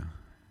music video.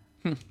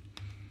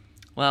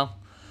 Well,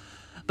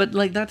 but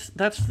that's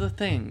the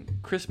thing.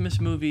 Christmas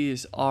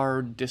movies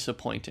are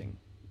disappointing.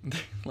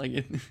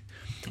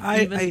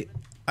 Okay,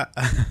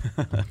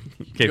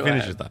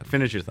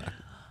 Finish your thought.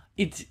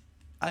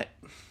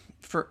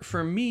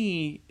 For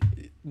me,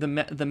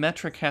 the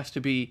metric has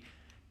to be,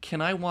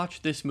 can I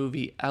watch this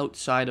movie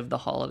outside of the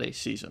holiday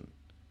season?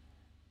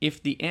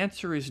 If the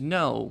answer is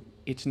no,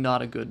 it's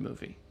not a good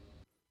movie.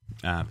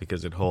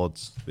 Because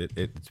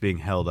it's being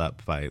held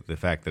up by the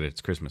fact that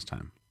it's Christmas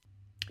time.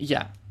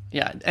 Yeah,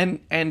 and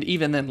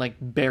even then,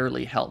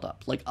 barely held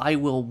up. I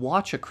will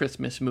watch a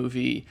Christmas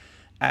movie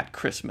at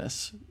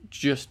Christmas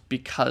just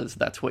because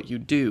that's what you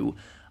do.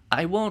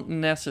 I won't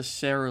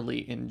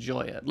necessarily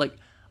enjoy it.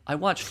 I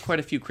watched quite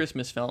a few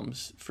Christmas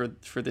films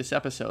for this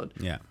episode.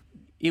 Yeah.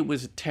 It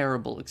was a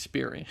terrible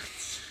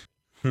experience.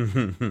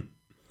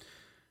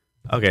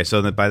 Okay,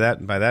 so by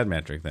that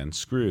metric, then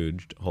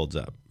Scrooged holds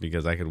up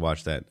because I could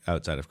watch that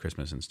outside of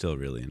Christmas and still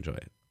really enjoy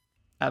it.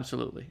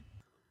 Absolutely.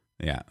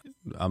 Yeah,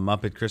 A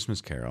Muppet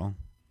Christmas Carol.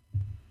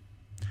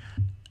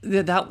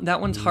 That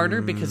one's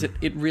harder because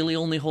it really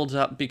only holds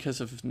up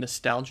because of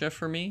nostalgia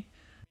for me.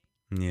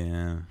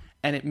 Yeah.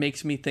 And it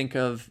makes me think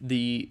of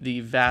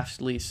the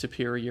vastly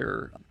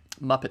superior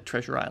Muppet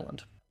Treasure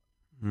Island.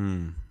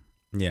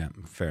 Yeah,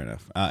 fair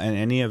enough. And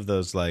any of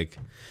those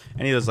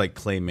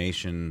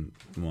claymation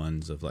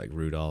ones of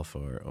Rudolph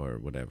or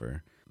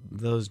whatever,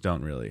 those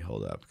don't really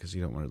hold up because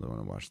you don't really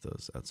want to watch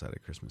those outside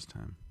of Christmas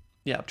time.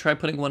 Yeah, try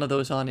putting one of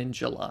those on in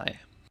July.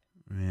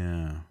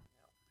 Yeah.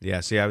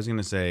 See, I was going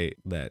to say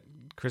that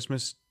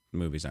Christmas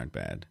movies aren't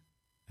bad,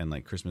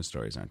 and Christmas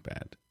stories aren't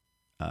bad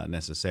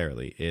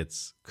necessarily.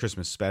 It's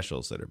Christmas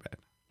specials that are bad.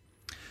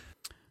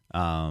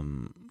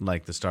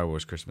 Like the Star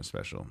Wars Christmas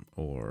special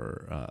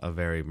or A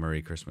Very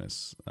Merry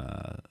Christmas.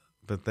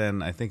 But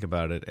then I think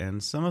about it,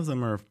 and some of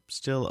them are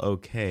still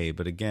okay,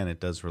 but again,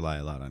 it does rely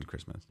a lot on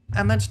Christmas.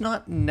 And that's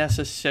not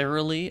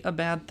necessarily a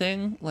bad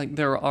thing.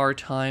 There are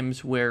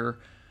times where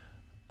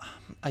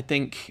I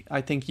think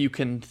you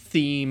can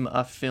theme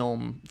a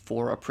film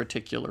for a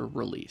particular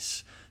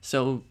release.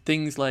 So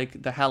things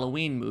like the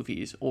Halloween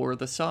movies or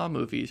the Saw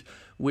movies,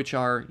 which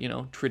are,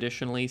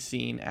 traditionally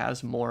seen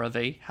as more of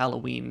a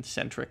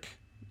Halloween-centric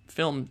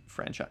film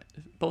franchise,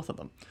 both of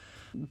them.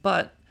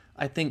 But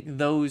I think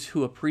those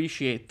who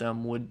appreciate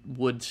them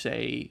would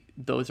say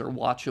those are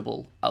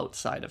watchable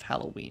outside of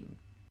Halloween.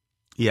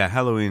 Yeah,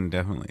 Halloween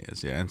definitely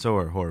is, yeah. And so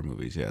are horror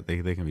movies, yeah.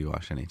 They can be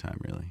watched anytime,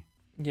 really.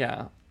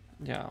 Yeah.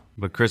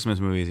 But Christmas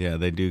movies, yeah,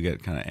 they do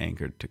get kind of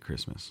anchored to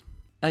Christmas.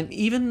 And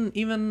even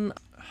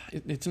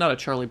it's not a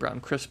Charlie Brown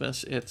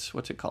Christmas. It's,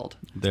 what's it called?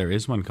 There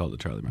is one called the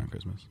Charlie Brown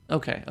Christmas.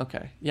 Okay.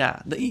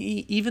 Yeah.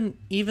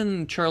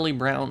 Even Charlie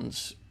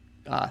Brown's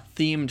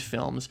themed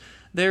films,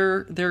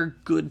 they're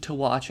good to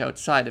watch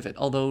outside of it,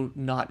 although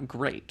not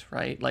great,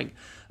 right?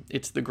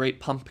 It's The Great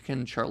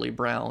Pumpkin, Charlie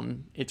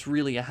Brown. It's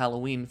really a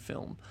Halloween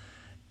film.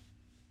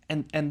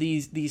 And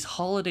these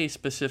holiday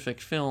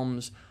specific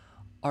films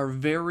are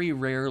very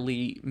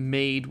rarely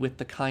made with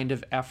the kind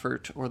of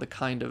effort or the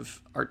kind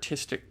of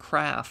artistic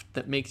craft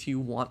that makes you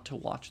want to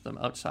watch them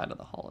outside of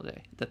the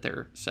holiday that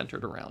they're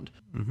centered around.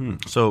 Mm-hmm.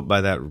 So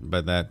by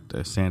that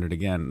standard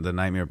again, The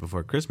Nightmare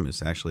Before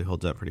Christmas actually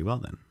holds up pretty well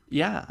then.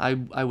 Yeah,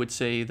 I would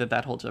say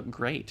that holds up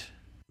great.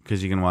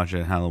 Because you can watch it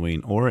at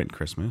Halloween or at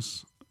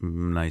Christmas.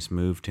 Nice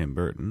move, Tim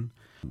Burton.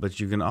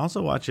 But you can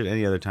also watch it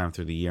any other time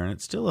through the year, and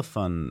it's still a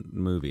fun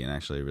movie and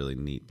actually a really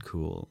neat,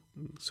 cool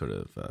sort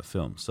of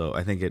film. So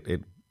I think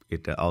it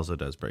also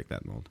does break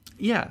that mold.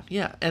 Yeah,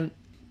 and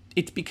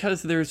it's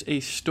because there's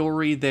a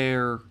story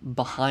there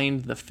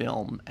behind the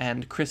film,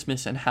 and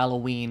Christmas and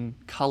Halloween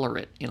color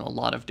it in a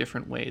lot of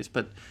different ways,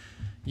 but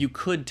you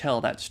could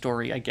tell that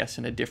story, I guess,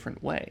 in a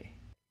different way.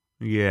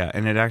 Yeah,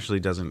 and it actually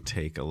doesn't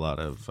take a lot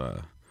of...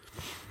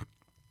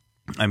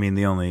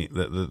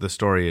 the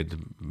story it's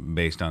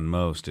based on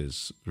most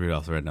is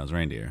Rudolph the Red-Nosed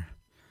Reindeer.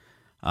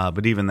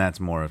 But even that's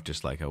more of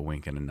just a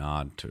wink and a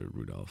nod to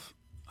Rudolph.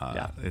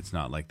 It's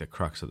not the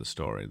crux of the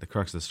story. The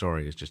crux of the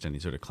story is just any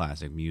sort of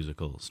classic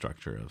musical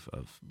structure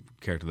of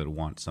character that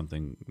wants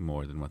something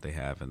more than what they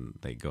have, and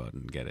they go out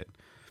and get it.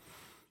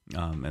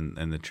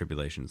 and the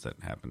tribulations that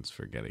happens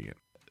for getting it.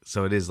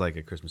 So it is like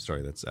a Christmas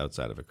story that's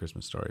outside of a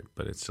Christmas story,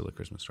 but it's still a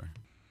Christmas story.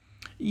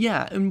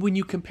 Yeah, and when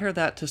you compare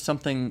that to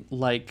something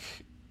like,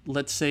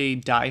 let's say,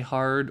 Die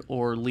Hard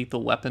or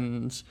Lethal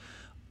Weapon,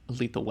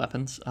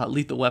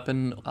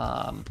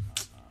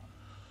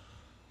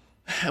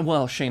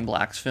 well, Shane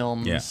Black's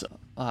films,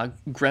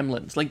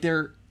 Gremlins, like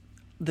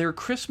they're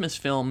Christmas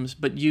films,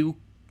 but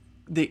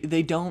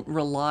they don't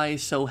rely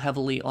so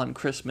heavily on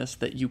Christmas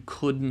that you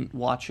couldn't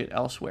watch it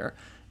elsewhere.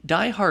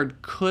 Die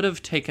Hard could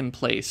have taken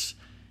place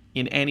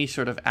in any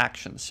sort of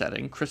action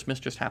setting. Christmas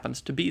just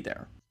happens to be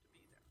there.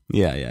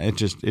 Yeah. It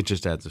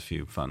just adds a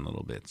few fun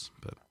little bits.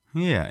 But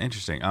yeah,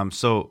 interesting.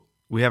 So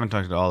we haven't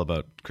talked at all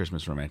about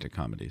Christmas romantic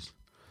comedies.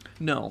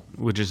 No.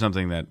 Which is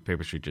something that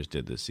Paper Street just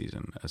did this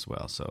season as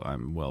well, so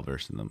I'm well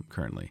versed in them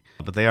currently.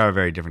 But they are a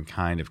very different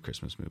kind of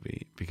Christmas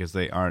movie because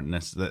they aren't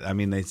necessarily. I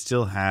mean, they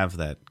still have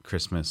that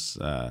Christmas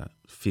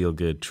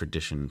feel-good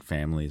tradition,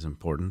 family is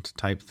important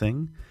type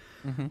thing,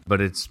 but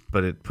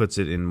it puts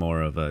it in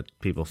more of a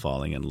people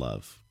falling in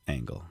love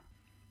angle.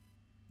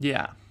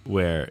 Yeah.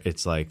 Where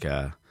it's like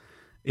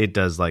it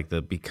does like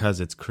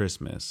because it's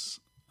Christmas.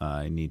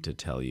 I need to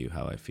tell you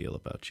how I feel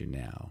about you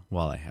now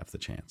while I have the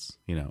chance,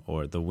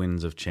 or the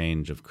winds of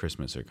change of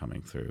Christmas are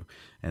coming through,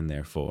 and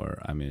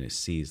therefore I'm going to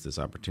seize this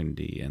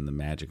opportunity, and the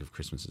magic of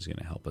Christmas is going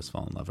to help us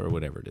fall in love, or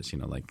whatever it is,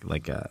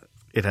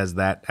 it has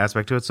that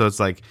aspect to it. So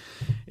it's like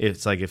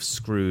if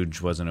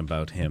Scrooge wasn't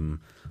about him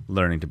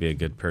learning to be a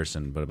good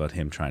person, but about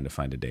him trying to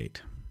find a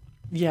date.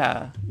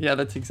 Yeah,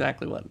 that's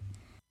exactly what.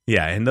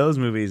 Yeah, in those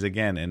movies,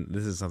 again, and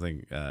this is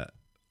something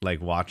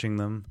like watching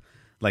them,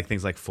 like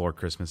things like Four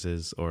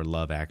Christmases or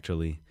Love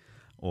Actually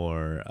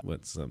or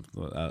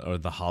or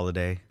The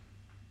Holiday.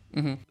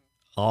 Mm-hmm.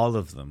 All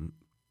of them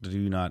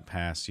do not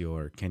pass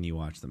your can you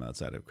watch them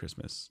outside of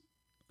Christmas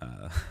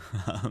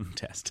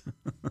test.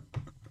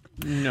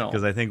 No.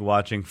 Because I think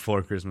watching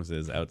Four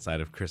Christmases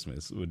outside of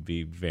Christmas would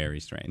be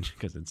very strange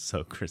because it's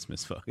so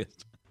Christmas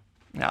focused.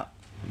 Yeah.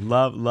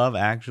 Love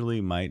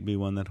Actually might be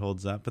one that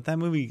holds up, but that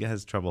movie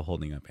has trouble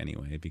holding up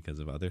anyway because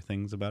of other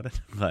things about it.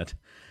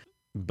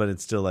 But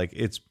it's still like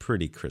it's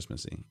pretty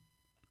Christmassy,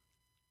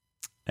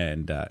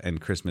 and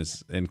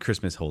Christmas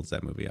holds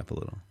that movie up a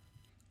little.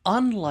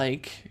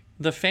 Unlike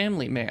The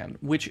Family Man,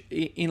 which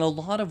in a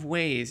lot of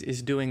ways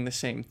is doing the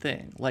same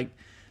thing, like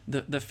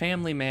the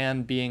Family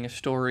Man being a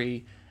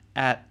story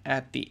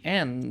at the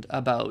end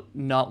about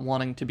not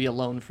wanting to be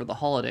alone for the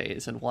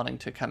holidays and wanting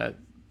to kind of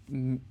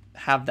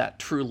have that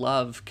true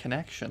love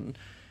connection.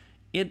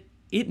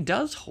 It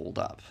does hold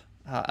up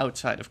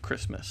outside of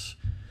Christmas,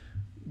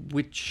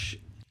 which.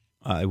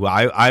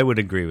 Well, I would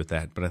agree with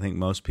that, but I think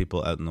most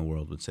people out in the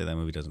world would say that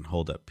movie doesn't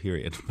hold up.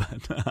 Period.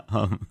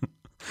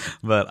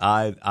 But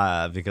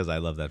I because I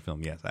love that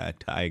film. Yes,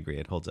 I agree.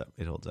 It holds up.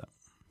 It holds up.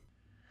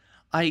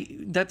 I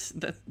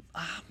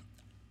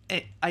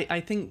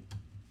think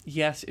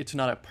yes, it's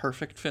not a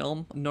perfect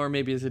film, nor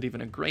maybe is it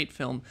even a great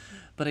film,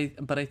 but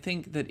I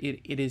think that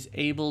it is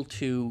able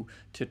to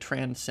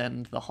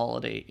transcend the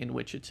holiday in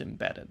which it's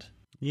embedded.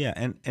 Yeah,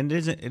 and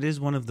it is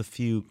one of the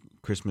few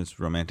Christmas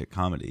romantic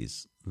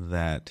comedies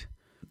that,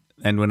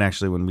 and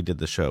when we did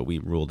the show, we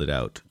ruled it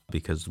out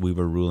because we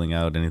were ruling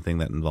out anything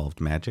that involved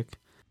magic.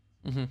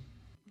 Mm-hmm.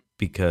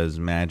 Because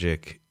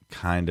magic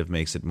kind of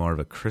makes it more of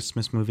a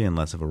Christmas movie and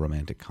less of a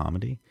romantic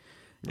comedy.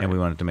 Right. And we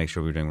wanted to make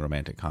sure we were doing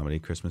romantic comedy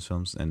Christmas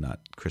films and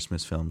not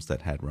Christmas films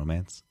that had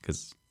romance,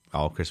 because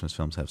all Christmas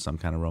films have some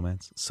kind of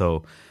romance.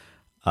 So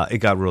it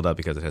got ruled out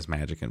because it has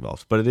magic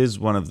involved. But it is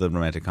one of the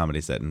romantic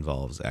comedies that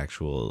involves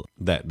actual,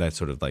 that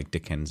sort of like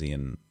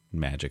Dickensian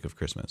magic of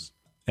Christmas.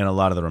 And a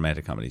lot of the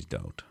romantic comedies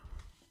don't.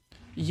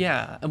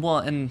 Yeah, well,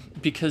 and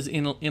because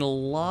in a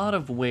lot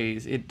of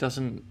ways it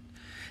doesn't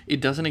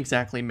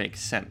exactly make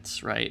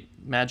sense, right?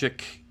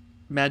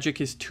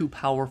 Magic is too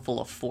powerful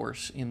a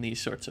force in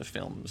these sorts of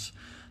films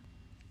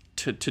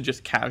to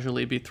just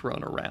casually be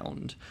thrown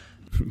around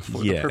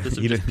for the purpose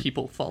of just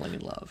people falling in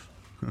love.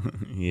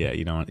 Yeah,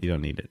 you don't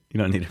need it. You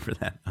don't need it for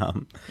that.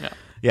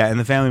 Yeah, and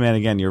The Family Man,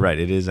 again, you're right.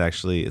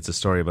 It's a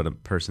story about a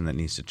person that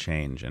needs to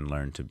change and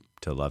learn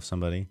to love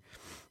somebody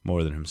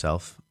more than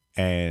himself,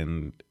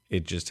 and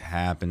it just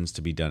happens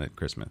to be done at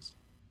Christmas.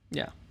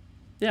 Yeah.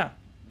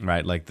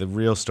 Right, like the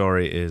real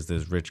story is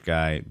this rich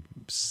guy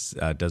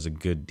does a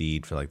good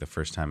deed for like the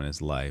first time in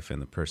his life,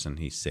 and the person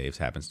he saves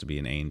happens to be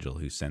an angel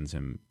who sends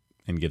him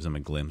and gives him a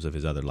glimpse of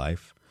his other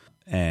life.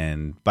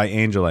 And by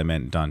angel, I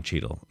meant Don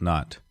Cheadle,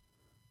 not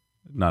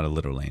a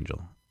literal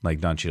angel. Like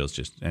Don Cheadle's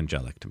just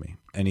angelic to me.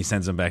 And he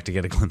sends him back to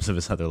get a glimpse of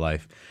his other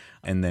life,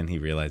 and then he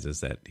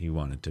realizes that he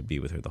wanted to be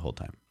with her the whole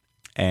time.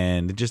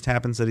 And it just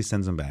happens that he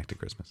sends him back to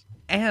Christmas.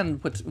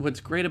 And what's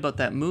great about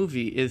that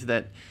movie is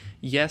that,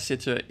 yes,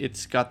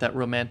 it's got that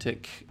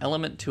romantic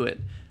element to it,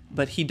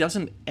 but he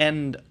doesn't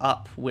end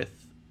up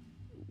with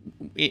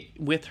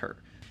her.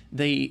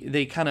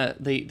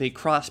 They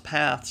cross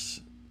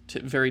paths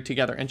very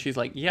together, and she's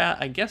like, yeah,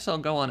 I guess I'll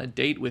go on a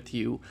date with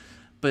you,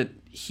 but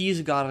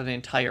he's got an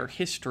entire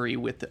history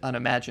with an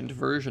imagined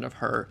version of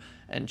her,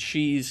 and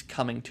she's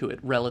coming to it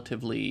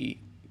relatively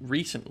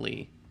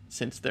recently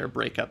since their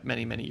breakup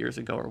many years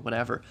ago or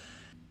whatever.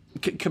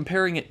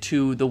 Comparing it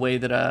to the way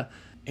that a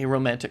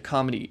romantic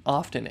comedy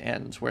often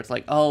ends, where it's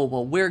like, oh,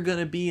 well, we're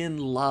gonna be in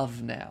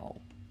love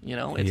now.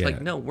 It's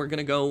like, no, we're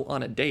gonna go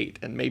on a date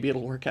and maybe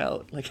it'll work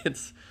out. Like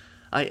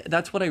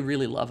that's what I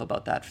really love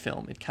about that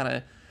film.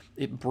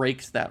 It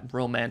breaks that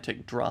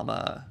romantic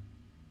drama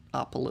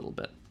up a little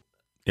bit.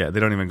 Yeah, they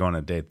don't even go on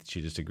a date.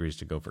 She just agrees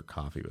to go for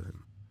coffee with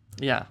him.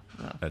 Yeah.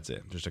 That's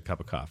it. Just a cup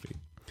of coffee.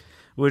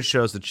 Which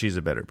shows that she's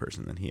a better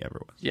person than he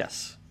ever was.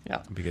 Yes.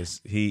 Yeah.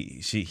 Because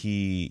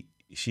she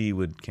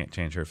would can't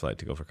change her flight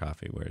to go for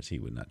coffee, whereas he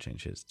would not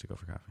change his to go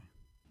for coffee.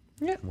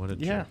 Yeah. What a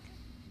jerk. Yeah.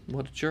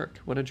 What a jerk.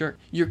 What a jerk.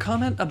 Your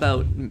comment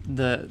about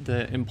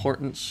the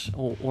importance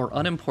or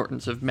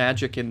unimportance of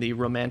magic in the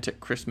romantic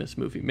Christmas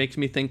movie makes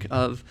me think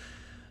of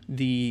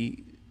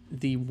the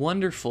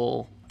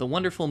wonderful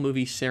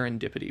movie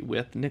Serendipity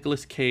with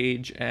Nicolas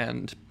Cage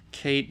and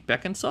Kate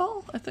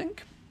Beckinsale, I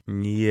think.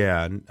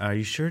 Yeah. Are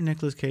you sure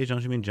Nicolas Cage?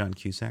 Don't you mean John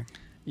Cusack?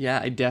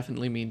 Yeah, I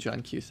definitely mean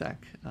John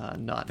Cusack,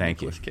 not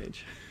Nicolas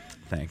Cage.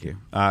 Thank you.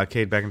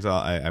 Kate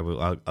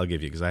Beckinsale, I'll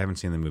give you, because I haven't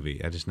seen the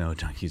movie. I just know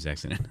John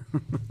Cusack's in it.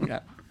 Yeah.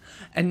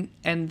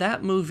 And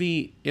that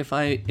movie, if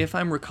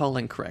I'm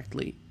recalling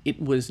correctly,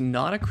 it was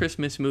not a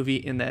Christmas movie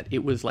in that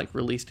it was like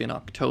released in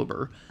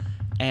October,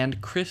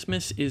 and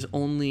Christmas is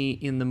only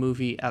in the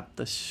movie at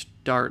the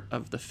start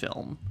of the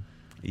film.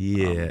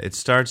 Yeah, it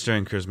starts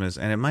during Christmas,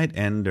 and it might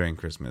end during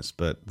Christmas,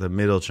 but the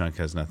middle chunk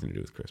has nothing to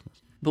do with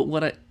Christmas.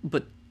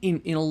 But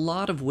in a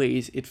lot of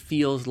ways, it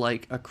feels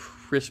like a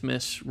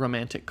Christmas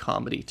romantic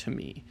comedy to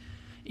me,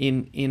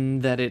 in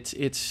that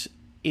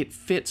it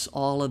fits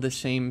all of the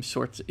same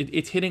sorts.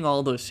 It's hitting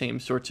all those same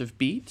sorts of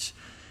beats,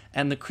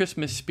 and the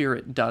Christmas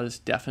spirit does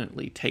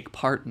definitely take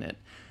part in it.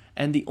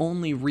 And the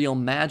only real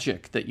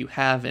magic that you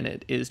have in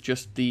it is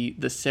just the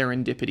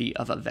serendipity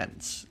of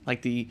events,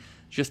 like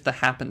just the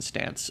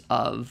happenstance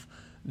of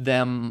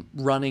them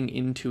running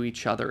into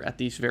each other at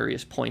these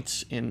various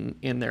points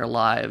in their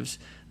lives,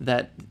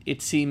 that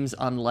it seems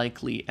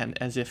unlikely and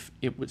as if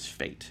it was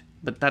fate.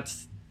 But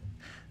that's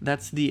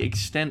the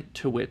extent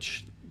to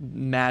which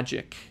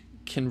magic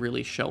can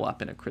really show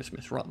up in a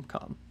Christmas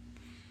rom-com.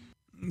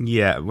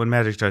 Yeah, when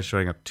magic starts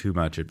showing up too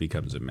much, it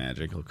becomes a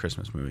magical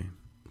Christmas movie.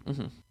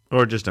 Mm-hmm.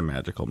 Or just a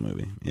magical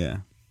movie. Yeah.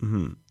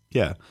 Mm-hmm.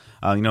 Yeah.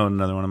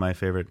 Another one of my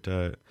favorite...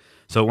 one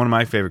of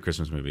my favorite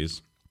Christmas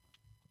movies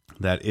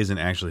that isn't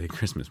actually a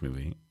Christmas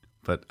movie,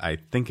 but I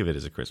think of it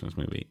as a Christmas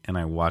movie, and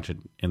I watch it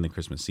in the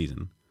Christmas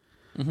season.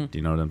 Mm-hmm. Do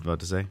you know what I'm about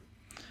to say?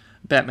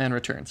 Batman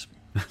Returns.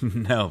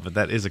 No, but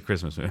that is a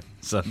Christmas movie,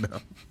 so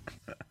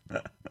no.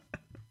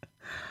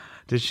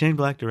 Did Shane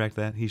Black direct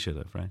that? He should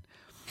have, right?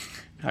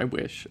 I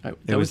wish.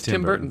 It was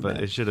Tim Burton, but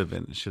it should have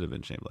been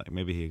Shane Black.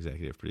 Maybe he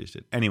executive produced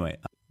it. Anyway,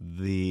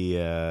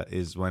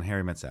 is When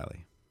Harry Met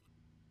Sally.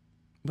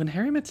 When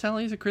Harry Met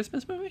Sally is a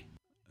Christmas movie?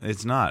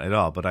 It's not at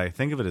all, but I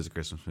think of it as a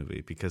Christmas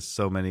movie because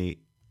so many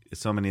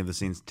of the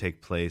scenes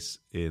take place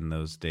in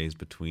those days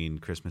between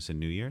Christmas and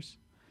New Year's.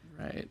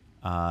 Right.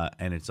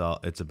 And it's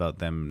about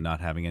them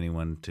not having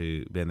anyone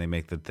to. And they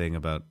make the thing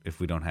about if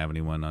we don't have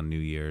anyone on New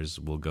Year's,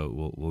 we'll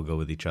go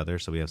with each other.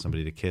 So we have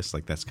somebody to kiss.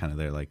 Like that's kind of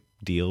their like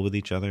deal with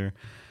each other.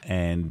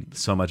 And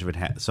so much of it,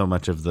 so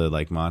much of the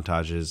like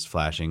montages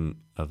flashing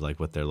of like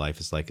what their life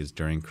is like is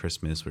during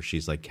Christmas, where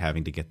she's like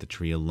having to get the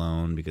tree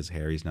alone because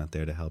Harry's not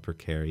there to help her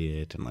carry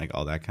it, and like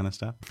all that kind of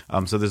stuff.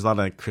 So there's a lot of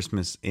like,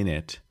 Christmas in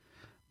it,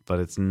 but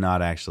it's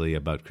not actually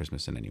about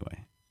Christmas in any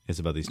way. It's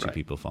about these two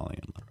people falling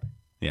in love.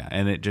 Yeah,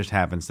 and it just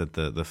happens that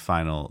the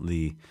final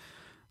the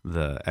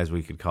as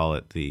we could call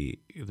it the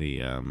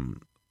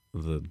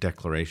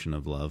declaration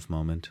of love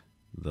moment,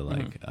 the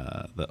like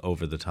the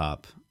over the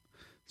top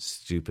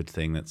stupid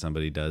thing that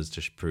somebody does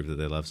to prove that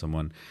they love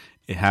someone.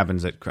 It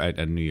happens at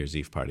a New Year's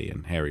Eve party,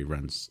 and Harry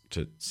runs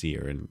to see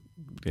her and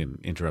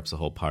interrupts the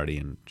whole party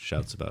and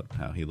shouts about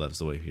how he loves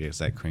the way she has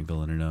that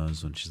crinkle in her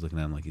nose when she's looking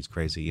at him like he's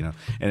crazy, you know.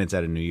 And it's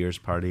at a New Year's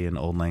party, and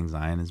Auld Lang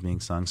Syne is being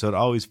sung, so it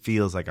always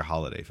feels like a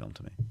holiday film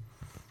to me.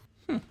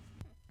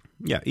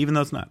 Yeah, even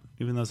though it's not.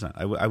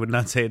 I would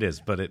not say it is,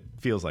 but it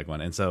feels like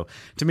one. And so,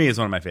 to me, it's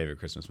one of my favorite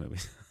Christmas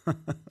movies.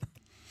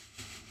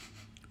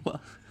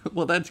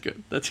 Well, that's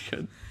good. That's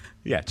good.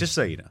 Yeah, just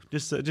so you know.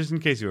 Just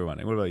in case you were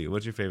wondering. What about you?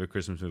 What's your favorite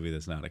Christmas movie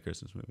that's not a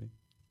Christmas movie?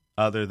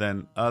 Other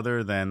than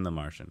The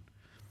Martian.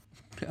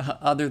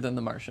 Other than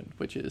The Martian,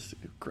 which is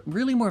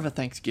really more of a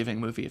Thanksgiving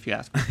movie, if you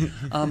ask me.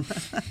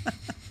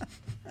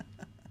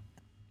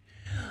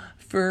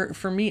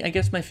 For me, I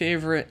guess my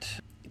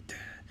favorite...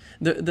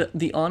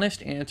 The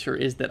honest answer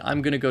is that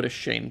I'm going to go to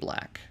Shane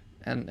Black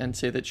and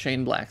say that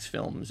Shane Black's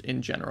films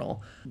in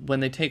general, when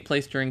they take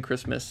place during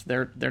Christmas,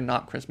 they're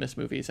not Christmas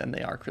movies, and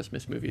they are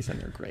Christmas movies, and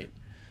they're great.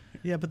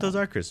 Yeah, but those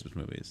are Christmas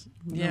movies.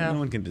 Yeah. No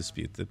one can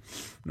dispute that.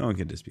 No one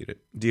can dispute it.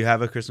 Do you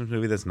have a Christmas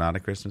movie that's not a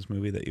Christmas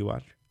movie that you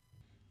watch?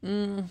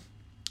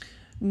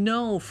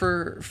 No,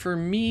 for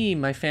me,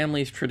 my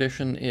family's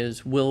tradition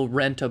is we'll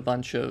rent a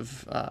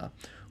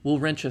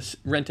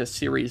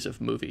series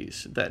of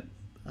movies that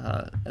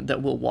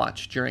we'll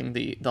watch during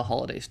the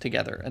holidays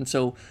together. And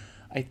so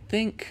I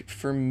think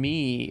for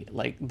me,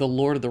 like The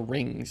Lord of the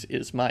Rings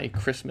is my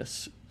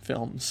Christmas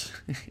films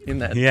in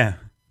that. Yeah.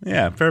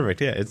 Yeah,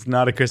 perfect. Yeah, it's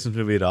not a Christmas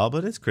movie at all,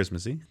 but it's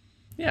Christmassy.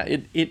 Yeah,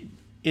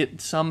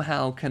 it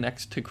somehow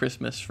connects to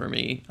Christmas for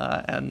me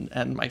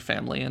and my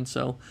family, and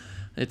so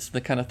it's the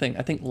kind of thing.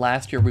 I think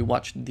last year we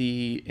watched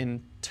the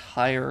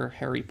entire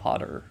Harry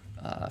Potter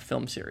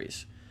film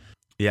series.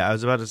 Yeah, I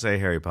was about to say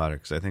Harry Potter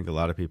because I think a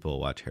lot of people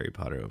watch Harry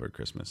Potter over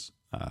Christmas.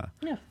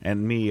 Yeah.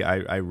 And me,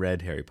 I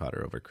read Harry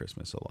Potter over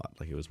Christmas a lot.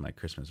 Like it was my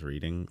Christmas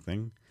reading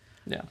thing.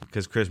 Yeah.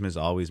 Because Christmas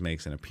always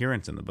makes an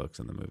appearance in the books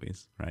and the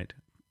movies, right?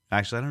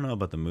 Actually, I don't know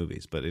about the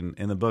movies, but in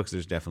the books,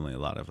 there's definitely a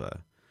lot of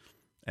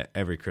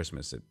every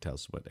Christmas it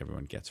tells what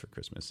everyone gets for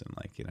Christmas and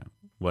like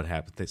what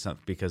happened.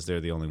 Because they're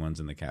the only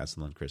ones in the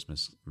castle and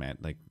Christmas,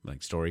 like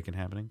story can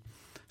happen.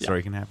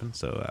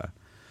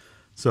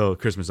 So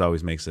Christmas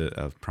always makes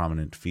a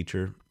prominent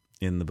feature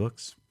in the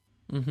books.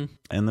 Mm-hmm.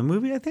 And the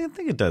movie, I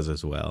think it does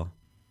as well.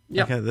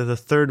 Yeah. Like, the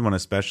third one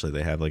especially,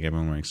 they have like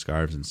everyone wearing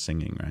scarves and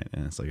singing, right?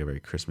 And it's like a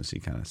very Christmassy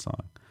kind of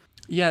song.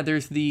 Yeah,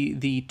 there's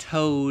the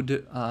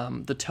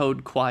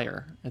Toad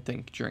choir, I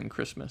think, during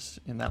Christmas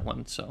in that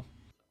one. So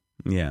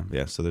yeah.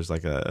 So there's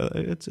like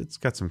it's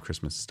got some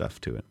Christmas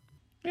stuff to it.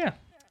 Yeah.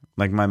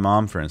 Like my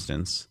mom, for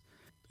instance,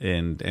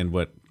 and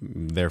what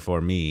therefore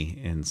me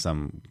in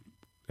some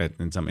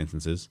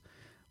instances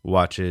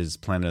watches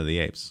Planet of the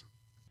Apes.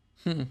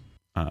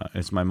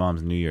 It's my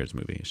mom's New Year's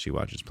movie. She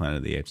watches Planet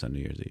of the Apes on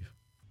New Year's Eve.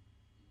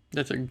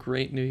 That's a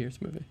great New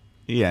Year's movie.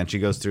 Yeah, and she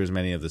goes through as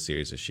many of the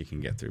series as she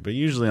can get through, but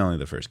usually only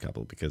the first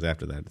couple because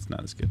after that it's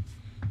not as good.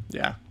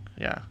 Yeah.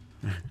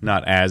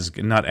 Not as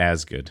good. Not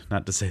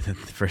to say that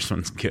the first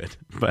one's good,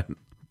 but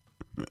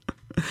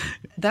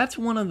that's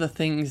one of the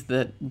things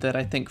that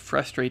I think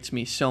frustrates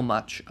me so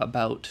much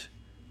about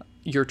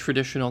your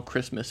traditional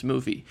Christmas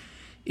movie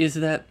is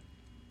that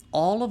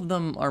all of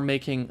them are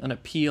making an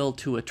appeal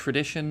to a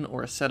tradition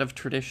or a set of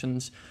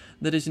traditions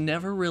that is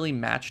never really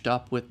matched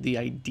up with the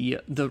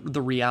idea, the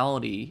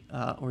reality,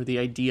 or the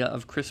idea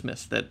of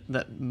Christmas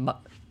that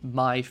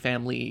my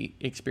family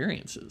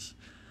experiences.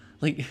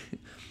 Like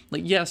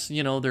yes,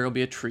 there will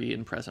be a tree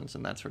and presents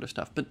and that sort of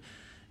stuff, but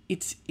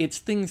it's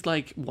things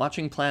like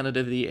watching Planet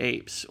of the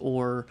Apes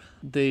or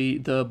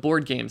the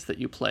board games that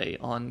you play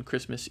on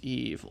Christmas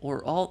Eve,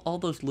 or all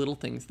those little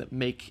things that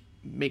make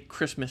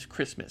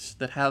Christmas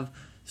that have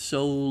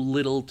so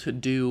little to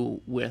do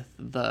with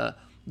the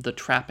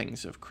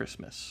trappings of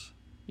Christmas,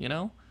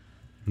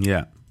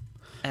 Yeah.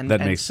 And that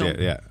and makes so, it,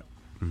 yeah.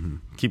 Mm-hmm.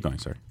 Keep going,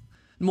 sorry.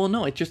 Well,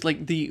 no, it's just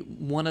like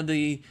one of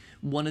the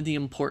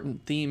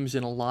important themes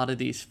in a lot of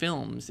these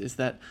films is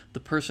that the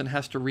person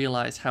has to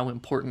realize how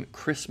important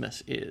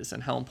Christmas is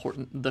and how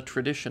important the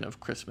tradition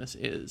of Christmas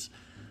is,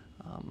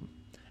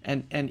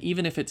 and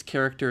even if it's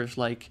characters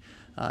like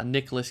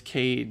Nicolas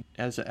Cage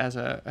as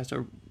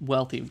a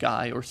wealthy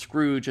guy, or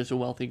Scrooge as a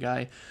wealthy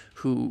guy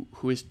who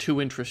is too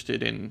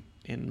interested in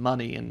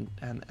money and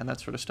that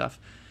sort of stuff,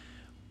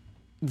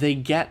 they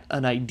get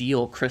an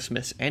ideal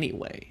Christmas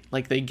anyway.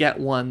 Like they get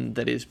one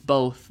that is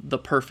both the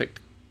perfect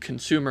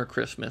consumer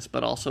Christmas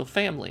but also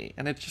family,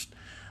 and it's just,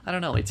 I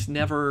don't know, it's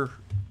never,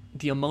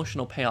 the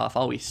emotional payoff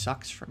always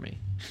sucks for me.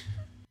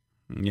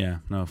 Yeah,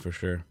 no, for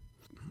sure.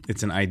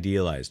 It's an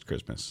idealized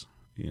Christmas.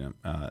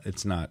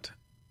 It's not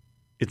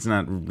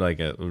like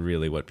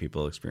really what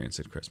people experience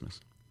at Christmas.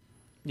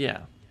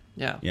 Yeah.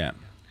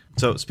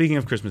 So speaking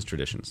of Christmas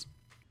traditions,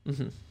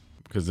 Mm-hmm.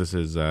 because this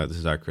is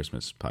our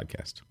Christmas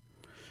podcast,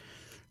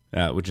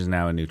 which is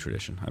now a new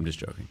tradition. I'm just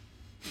joking.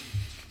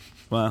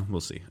 Well,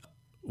 we'll see.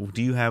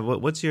 Do you have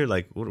what's your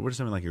what are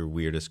some of your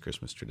weirdest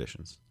Christmas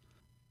traditions?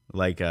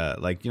 Like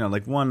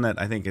one that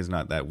I think is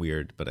not that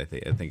weird, but I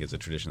think it's a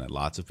tradition that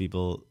lots of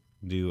people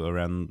do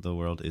around the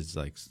world is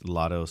like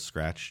lotto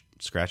scratch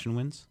and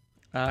wins.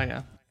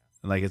 Yeah.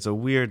 Like it's a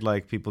weird,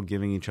 people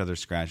giving each other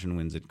scratch and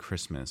wins at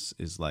Christmas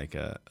is like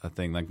a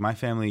thing. Like my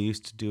family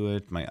used to do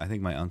it. I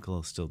think my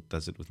uncle still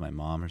does it with my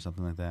mom or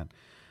something like that.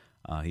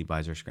 He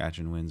buys her scratch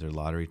and wins or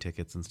lottery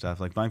tickets and stuff.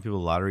 Like buying people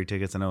lottery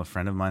tickets. I know a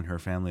friend of mine, her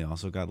family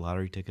also got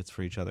lottery tickets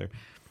for each other.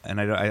 And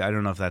I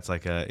don't know if that's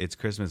like it's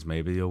Christmas,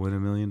 maybe you'll win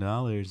 $1 million,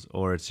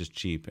 or it's just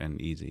cheap and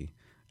easy,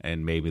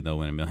 and maybe they'll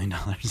win $1 million.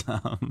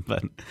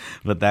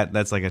 But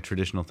that's like a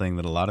traditional thing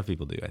that a lot of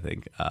people do, I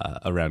think,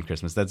 around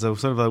Christmas. That's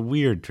sort of a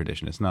weird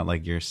tradition. It's not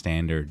like your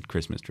standard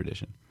Christmas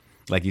tradition.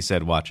 Like you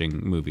said,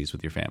 watching movies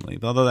with your family.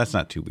 Although that's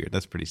not too weird.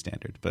 That's pretty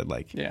standard. But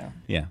yeah.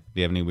 Do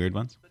you have any weird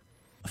ones?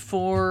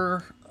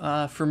 For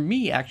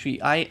me, actually,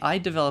 I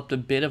developed a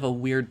bit of a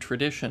weird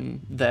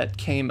tradition that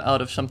came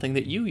out of something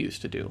that you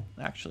used to do,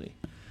 actually.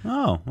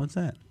 Oh, what's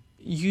that?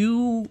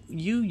 You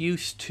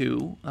used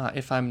to,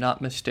 if I'm not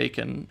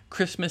mistaken,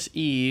 Christmas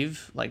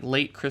Eve, like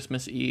late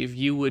Christmas Eve,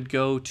 you would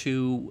go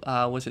to,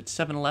 was it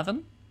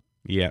 7-Eleven?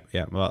 Yeah.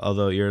 Well,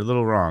 although you're a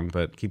little wrong,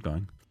 but keep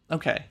going.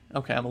 Okay,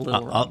 I'm a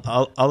little wrong.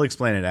 I'll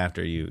explain it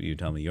after you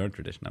tell me your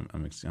tradition.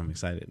 I'm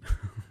excited.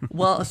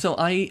 Well, so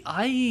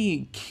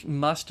I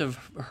must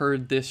have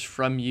heard this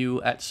from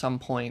you at some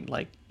point,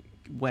 like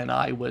when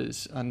I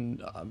was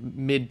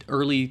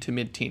early to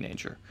mid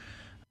teenager.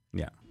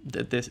 Yeah.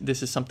 that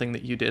this is something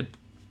that you did.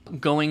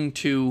 Going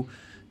to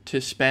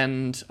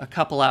spend a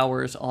couple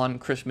hours on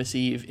Christmas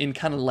Eve in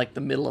kind of like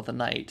the middle of the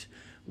night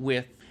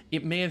with,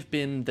 it may have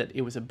been that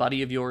it was a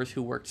buddy of yours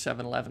who worked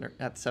 7-Eleven or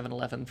at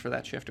 7-Eleven for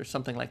that shift or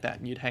something like that,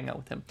 and you'd hang out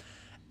with him.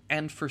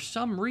 And for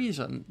some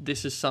reason,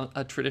 this is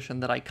a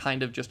tradition that I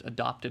kind of just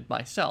adopted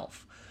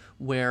myself,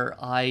 where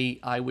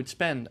I would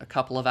spend a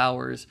couple of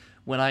hours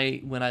when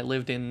I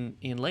lived in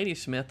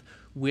Ladysmith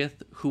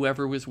with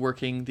whoever was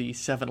working the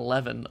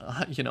 7-Eleven,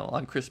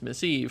 on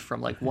Christmas Eve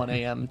from like 1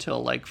 a.m.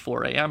 till like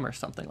 4 a.m. or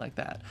something like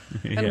that.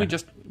 And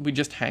we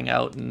just hang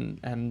out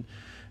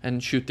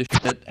and shoot the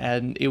shit,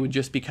 and it would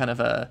just be kind of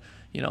a,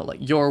 like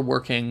you're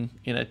working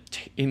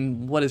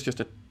in what is just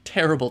a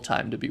terrible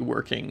time to be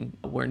working,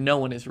 where no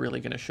one is really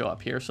going to show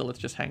up here, so let's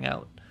just hang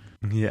out.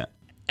 Yeah.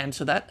 And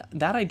so that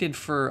I did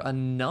for a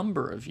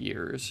number of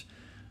years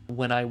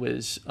when I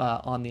was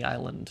on the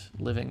island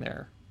living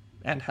there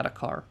and had a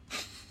car.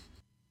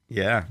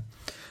 Yeah.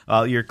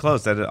 Well, you're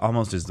close. That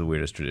almost is the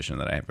weirdest tradition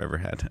that I've ever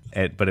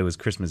had. But it was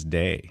Christmas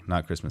Day,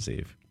 not Christmas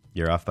Eve.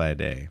 You're off by a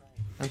day.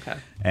 Okay.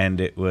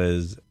 And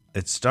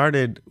it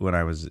started when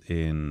I was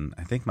in,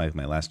 I think, my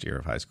last year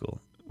of high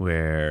school,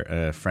 where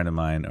a friend of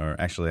mine, or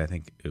actually I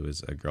think it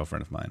was a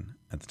girlfriend of mine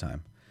at the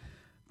time,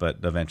 but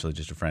eventually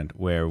just a friend,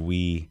 where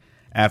we,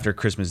 after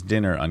Christmas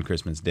dinner on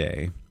Christmas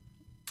Day,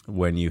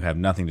 when you have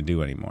nothing to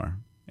do anymore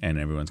and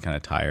everyone's kind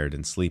of tired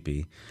and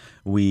sleepy,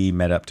 we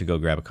met up to go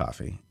grab a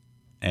coffee.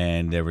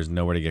 And there was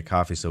nowhere to get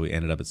coffee, so we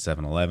ended up at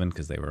 7-Eleven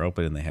because they were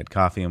open and they had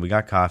coffee. And we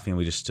got coffee and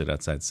we just stood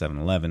outside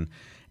 7-Eleven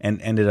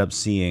and ended up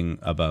seeing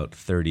about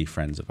 30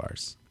 friends of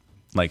ours,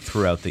 like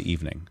throughout the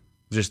evening.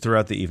 Just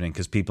throughout the evening,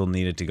 because people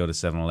needed to go to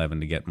 7-Eleven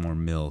to get more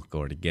milk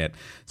or to get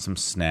some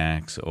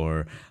snacks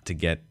or to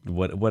get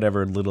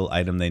whatever little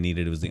item they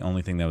needed. It was the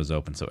only thing that was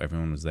open, so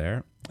everyone was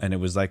there. And it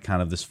was like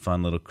kind of this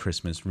fun little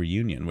Christmas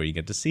reunion where you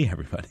get to see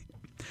everybody.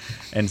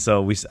 And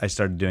so I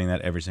started doing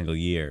that every single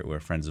year, where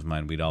friends of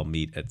mine, we'd all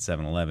meet at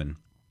 7-Eleven.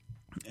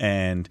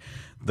 And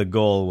the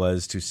goal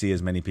was to see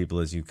as many people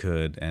as you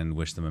could and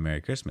wish them a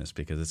Merry Christmas,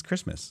 because it's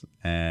Christmas.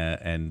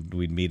 And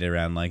we'd meet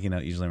around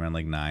usually around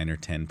 9 or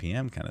 10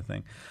 p.m. kind of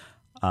thing.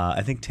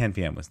 I think 10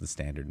 p.m. was the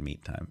standard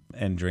meet time,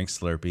 and drink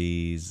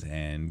Slurpees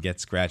and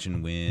get scratch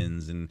and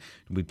wins. And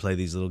we'd play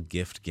these little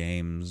gift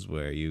games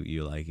where you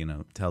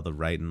tell the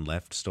right and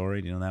left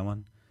story. Do you know that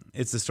one?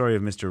 It's the story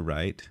of Mr.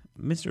 Wright.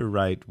 Mr.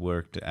 Wright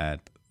worked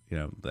at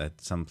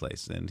some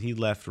place, and he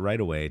left right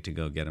away to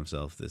go get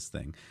himself this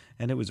thing.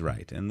 And it was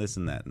right, and this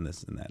and that, and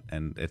this and that.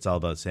 And it's all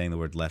about saying the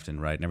word left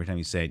and right. And every time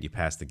you say it, you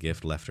pass the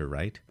gift left or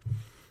right.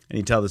 And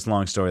you tell this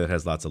long story that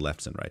has lots of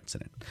lefts and rights in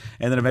it.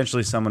 And then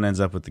eventually someone ends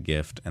up with the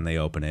gift, and they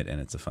open it,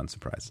 and it's a fun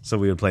surprise. So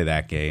we would play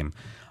that game.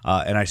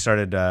 And I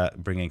started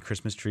bringing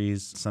Christmas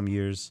trees some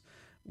years,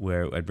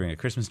 where I'd bring a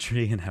Christmas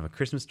tree and have a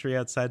Christmas tree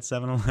outside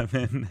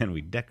 7-Eleven, and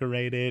we'd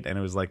decorate it. And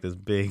it was like this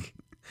big...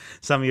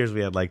 Some years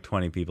we had like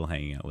 20 people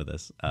hanging out with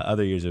us.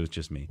 Other years it was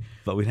just me.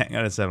 But we'd hang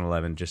out at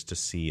 7-Eleven just to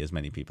see as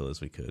many people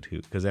as we could,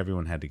 because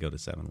everyone had to go to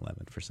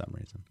 7-Eleven for some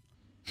reason.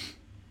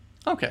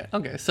 Okay.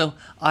 So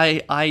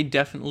I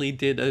definitely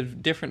did a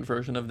different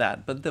version of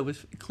that, but that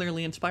was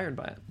clearly inspired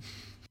by it.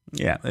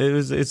 Yeah,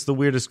 it's the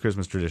weirdest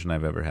Christmas tradition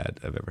I've ever had.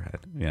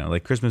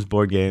 Like Christmas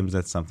board games,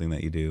 that's something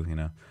that you do,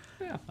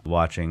 Yeah.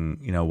 Watching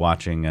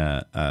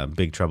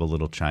Big Trouble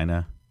Little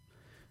China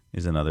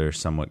is another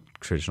somewhat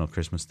traditional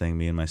Christmas thing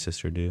me and my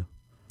sister do.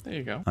 There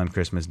you go. On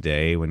Christmas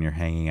Day, when you're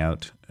hanging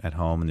out at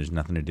home and there's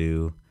nothing to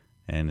do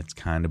and it's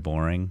kind of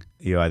boring,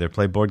 you either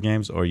play board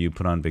games or you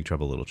put on Big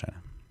Trouble Little China.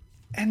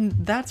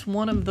 And that's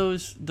one of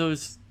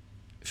those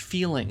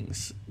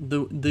feelings,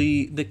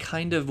 the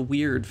kind of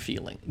weird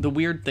feeling, the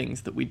weird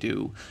things that we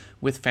do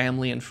with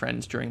family and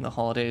friends during the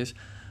holidays.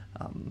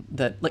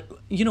 That, like,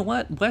 you know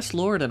what? Wes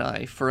Lord and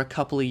I, for a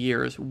couple of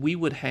years, we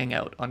would hang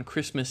out on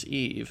Christmas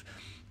Eve,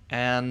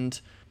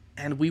 and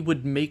we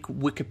would make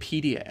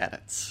Wikipedia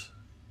edits.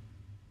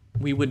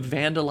 We would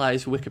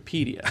vandalize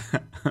Wikipedia.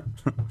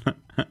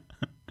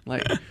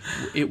 Like,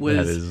 it was...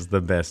 That is the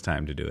best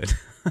time to do it.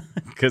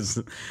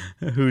 Because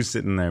who's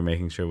sitting there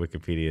making sure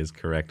Wikipedia is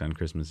correct on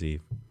Christmas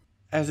Eve?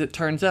 As it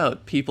turns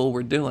out, people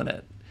were doing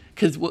it.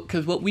 Because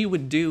what we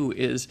would do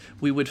is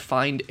we would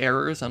find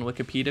errors on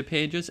Wikipedia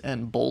pages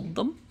and bold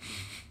them.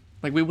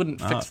 Like, we wouldn't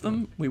fix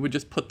them. We would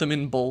just put them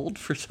in bold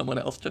for someone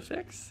else to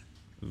fix.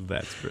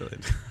 That's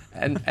brilliant.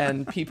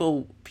 and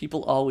people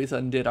always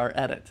undid our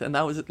edits. And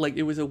that was, like,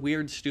 it was a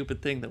weird,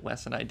 stupid thing that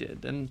Wes and I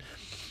did.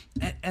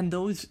 And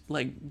those,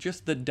 like,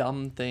 just the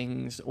dumb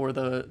things or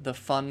the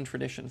fun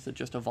traditions that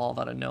just evolve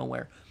out of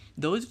nowhere,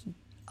 those,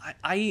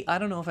 I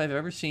don't know if I've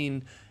ever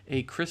seen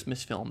a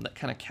Christmas film that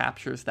kind of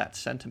captures that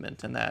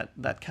sentiment and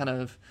that kind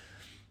of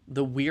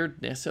the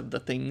weirdness of the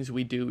things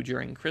we do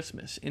during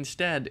Christmas.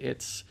 Instead,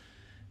 it's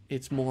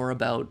more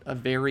about a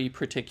very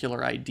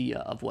particular idea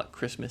of what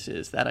Christmas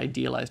is, that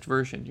idealized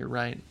version. You're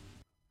right.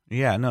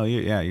 Yeah, no,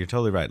 you're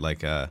totally right.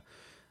 Like,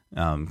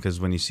 Because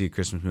when you see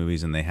Christmas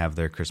movies and they have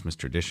their Christmas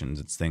traditions,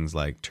 it's things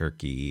like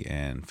turkey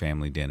and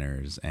family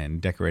dinners and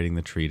decorating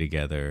the tree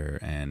together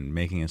and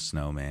making a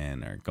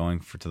snowman or going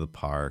to the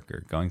park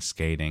or going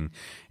skating.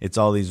 It's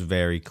all these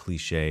very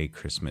cliche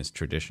Christmas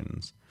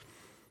traditions.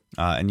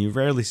 And you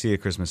rarely see a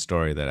Christmas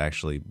story that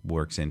actually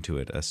works into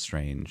it a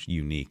strange,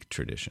 unique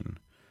tradition.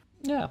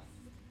 Yeah.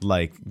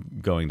 Like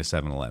going to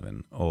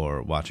 7-Eleven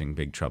or watching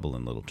Big Trouble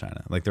in Little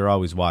China. Like they're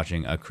always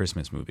watching a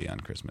Christmas movie on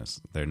Christmas.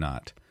 They're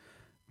not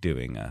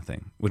doing a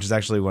thing, which is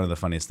actually one of the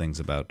funniest things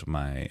about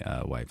my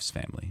wife's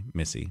family,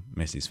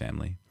 Missy's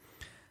family.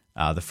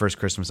 The first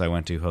Christmas I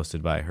went to,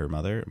 hosted by her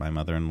mother, my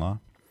mother-in-law,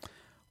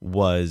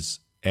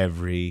 was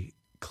every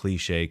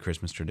cliche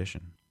Christmas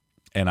tradition.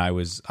 And I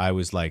was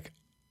like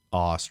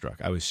awestruck.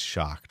 I was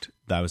shocked.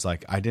 I was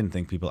like, I didn't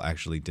think people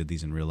actually did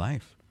these in real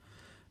life.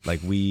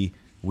 Like we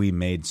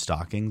made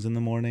stockings in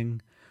the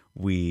morning.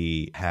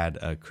 We had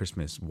a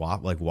Christmas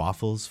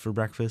waffles for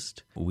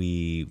breakfast.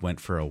 We went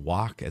for a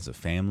walk as a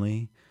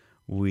family.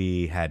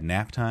 We had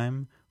nap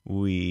time.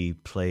 We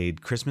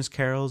played Christmas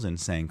carols and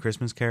sang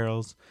Christmas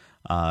carols.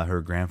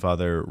 Her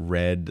grandfather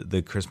read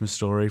the Christmas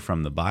story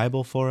from the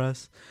Bible for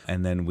us.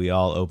 And then we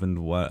all opened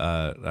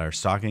our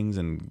stockings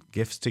and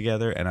gifts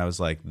together. And I was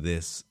like,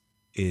 this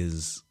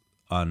is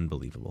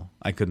unbelievable.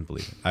 I couldn't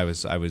believe it.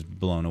 I was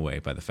blown away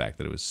by the fact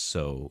that it was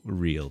so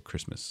real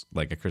Christmas,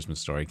 like a Christmas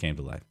story came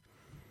to life.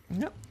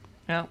 Yep.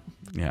 Yeah.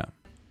 Yeah.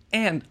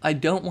 And I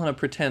don't want to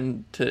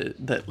pretend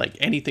that like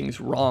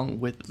anything's wrong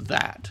with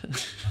that.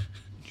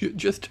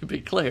 Just to be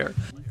clear.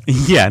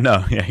 Yeah,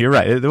 no, yeah, you're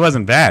right. It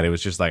wasn't bad. It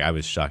was just like I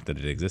was shocked that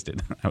it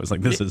existed. I was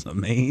like, this is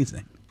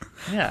amazing.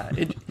 Yeah,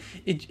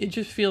 it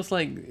just feels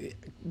like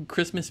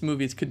Christmas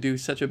movies could do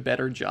such a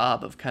better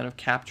job of kind of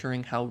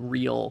capturing how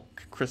real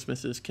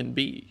Christmases can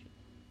be.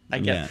 I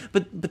guess, yeah.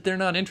 But they're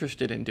not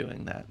interested in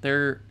doing that.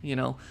 They're,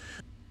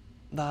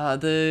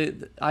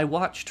 I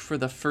watched for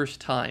the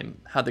first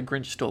time How the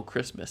Grinch Stole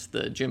Christmas,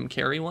 the Jim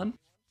Carrey one.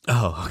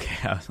 Oh,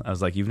 okay. I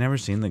was like, you've never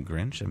seen The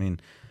Grinch? I mean,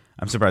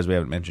 I'm surprised we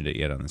haven't mentioned it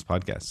yet on this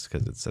podcast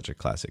because it's such a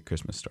classic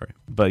Christmas story.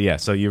 But yeah,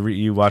 so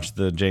you watched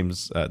the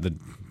James the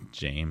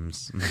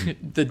James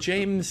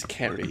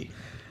Carrey,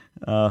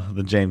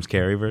 the James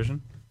Carrey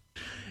version.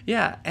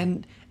 Yeah,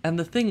 and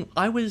the thing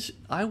I was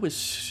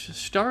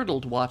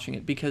startled watching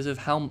it because of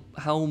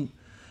how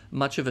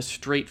much of a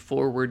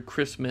straightforward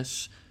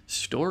Christmas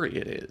story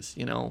it is.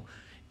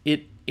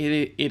 It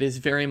is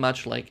very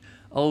much like,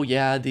 oh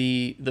yeah,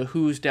 the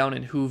Who's down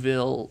in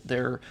Whoville,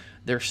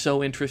 they're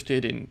so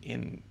interested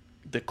in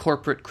the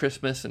corporate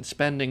Christmas and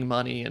spending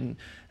money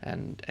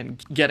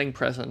and getting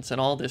presents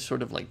and all this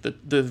sort of like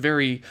the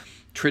very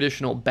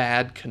traditional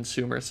bad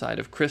consumer side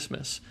of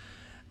Christmas.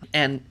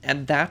 And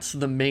that's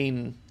the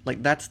main,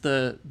 like that's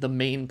the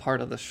main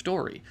part of the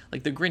story.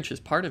 Like the Grinch is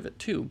part of it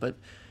too,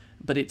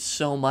 but it's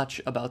so much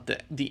about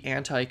the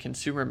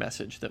anti-consumer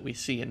message that we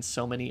see in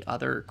so many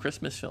other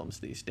Christmas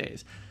films these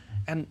days.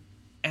 And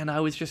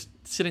I was just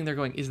sitting there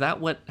going, is that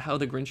how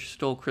the Grinch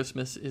Stole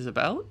Christmas is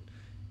about?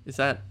 Is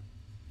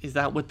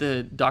that what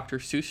the Dr.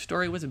 Seuss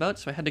story was about?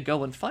 So I had to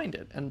go and find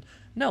it. And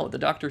no, the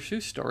Dr.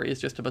 Seuss story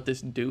is just about this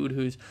dude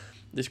who's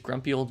this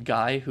grumpy old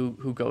guy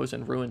who goes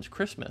and ruins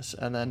Christmas,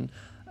 and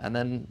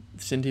then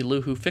Cindy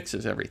Lou Who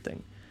fixes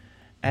everything.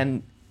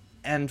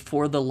 And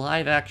for the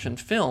live action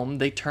film,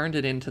 they turned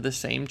it into the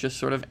same just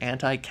sort of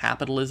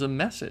anti-capitalism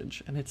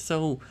message. And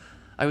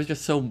I was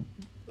just so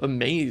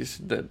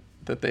amazed that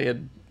they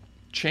had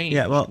changed.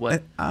 Yeah, well,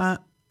 I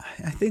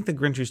think The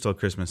Grinch Who Stole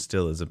Christmas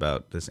still is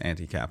about this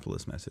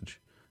anti-capitalist message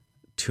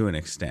to an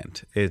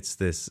extent. It's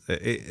this.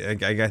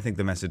 I think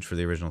the message for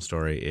the original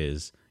story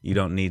is you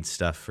don't need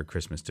stuff for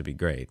Christmas to be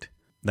great.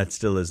 That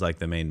still is like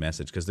the main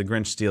message because the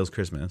Grinch steals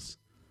Christmas.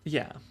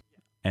 Yeah.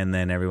 And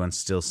then everyone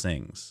still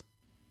sings.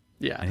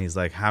 Yeah. And he's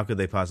like, how could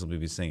they possibly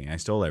be singing? I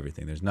stole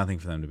everything. There's nothing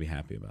for them to be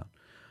happy about.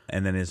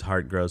 And then his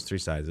heart grows 3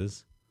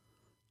 sizes.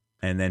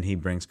 And then he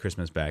brings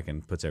Christmas back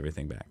and puts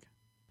everything back.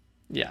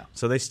 Yeah.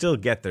 So they still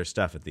get their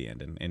stuff at the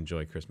end and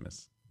enjoy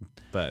Christmas.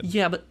 But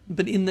yeah,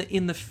 but in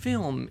the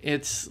film,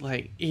 it's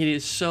like it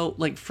is so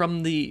like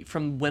from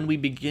when we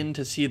begin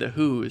to see the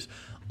Who's,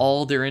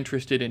 all they're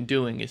interested in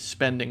doing is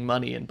spending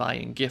money and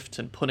buying gifts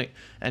and putting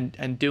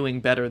and doing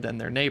better than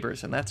their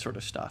neighbors and that sort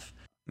of stuff.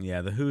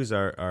 Yeah, the Who's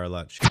are a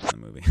lot shit in the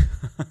movie.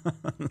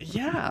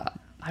 Yeah,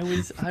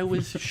 I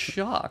was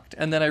shocked,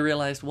 and then I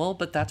realized, well,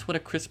 but that's what a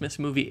Christmas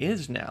movie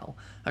is now.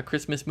 A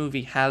Christmas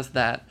movie has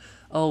that.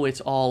 Oh,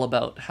 it's all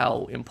about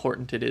how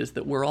important it is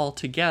that we're all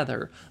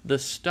together. The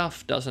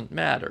stuff doesn't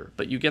matter,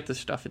 but you get the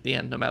stuff at the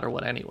end no matter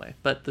what anyway.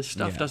 But the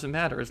stuff doesn't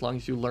matter as long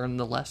as you learn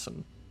the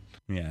lesson.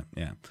 Yeah,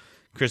 yeah.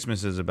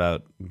 Christmas is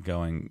about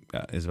becoming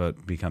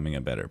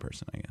a better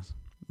person, I guess.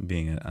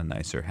 Being a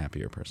nicer,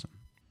 happier person.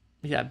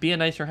 Yeah, be a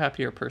nicer,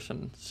 happier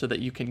person so that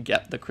you can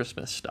get the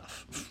Christmas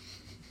stuff.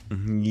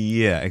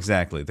 Yeah,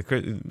 exactly.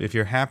 If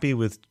you're happy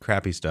with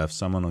crappy stuff,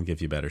 someone will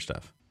give you better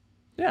stuff.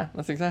 Yeah,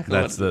 that's exactly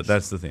that's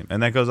the theme.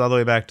 And that goes all the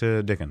way back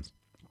to Dickens.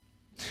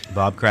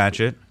 Bob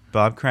Cratchit,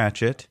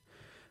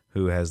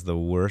 who has the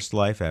worst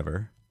life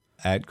ever.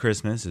 at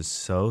Christmas is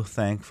so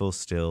thankful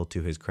still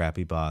to his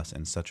crappy boss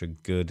and such a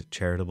good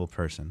charitable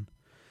person.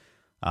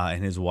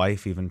 And his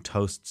wife even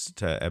toasts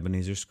to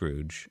Ebenezer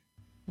Scrooge,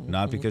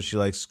 not because she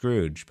likes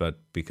Scrooge, but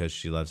because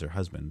she loves her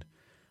husband.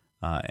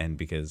 And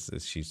because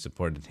she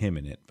supported him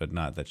in it, but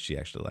not that she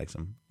actually likes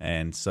him.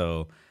 And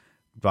so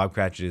Bob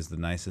Cratchit is the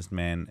nicest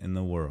man in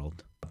the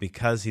world.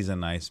 Because he's a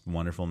nice,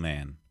 wonderful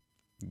man,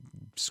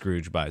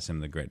 Scrooge buys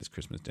him the greatest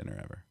Christmas dinner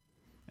ever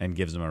and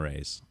gives him a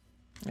raise.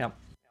 Yeah.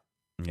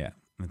 Yeah.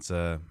 It's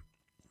a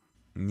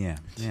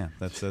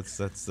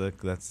that's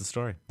the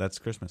story. That's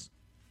Christmas.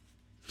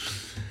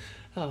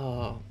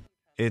 Oh.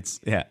 It's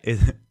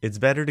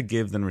better to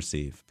give than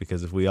receive,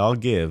 because if we all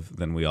give,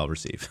 then we all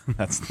receive.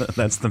 That's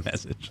the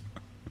message.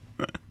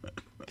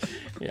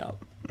 Yeah.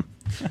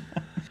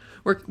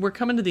 We're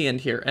coming to the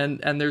end here,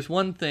 and there's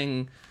one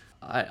thing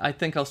I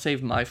think I'll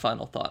save my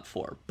final thought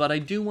for, but I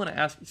do want to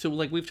ask. So,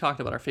 like, we've talked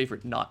about our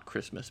favorite not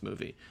Christmas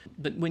movie,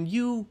 but when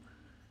you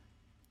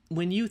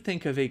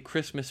think of a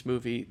Christmas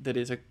movie that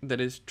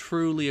is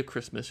truly a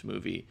Christmas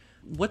movie,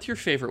 what's your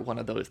favorite one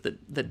of those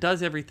that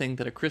does everything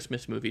that a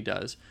Christmas movie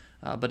does,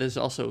 but is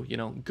also,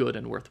 good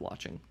and worth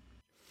watching?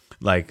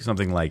 Like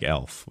something like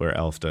Elf, where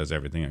Elf does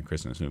everything a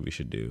Christmas movie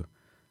should do,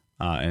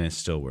 and it's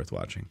still worth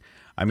watching.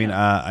 I mean,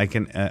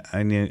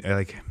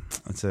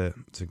 it's a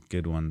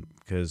good one,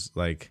 because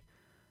like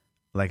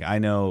I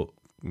know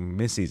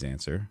Missy's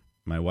answer.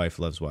 My wife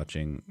loves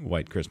watching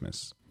White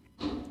Christmas.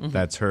 Mm-hmm.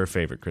 That's her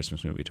favorite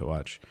Christmas movie to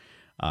watch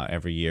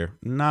every year.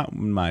 Not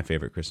my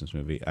favorite Christmas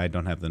movie. I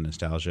don't have the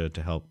nostalgia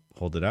to help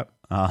hold it up.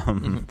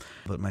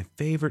 But my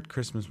favorite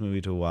Christmas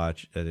movie to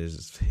watch that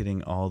is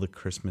hitting all the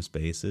Christmas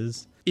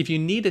bases. If you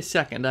need a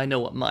second, I know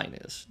what mine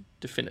is,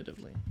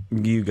 definitively.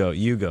 You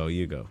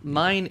go.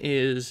 Mine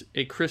is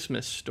A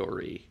Christmas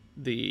Story,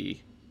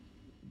 the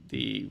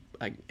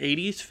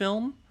 80s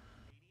film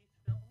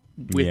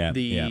with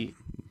the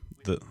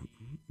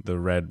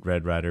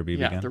Red Ryder BB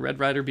gun. Yeah, the Red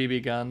Ryder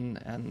BB gun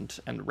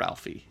and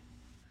Ralphie.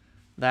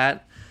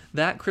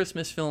 That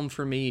Christmas film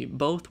for me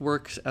both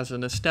works as a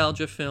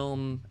nostalgia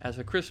film, as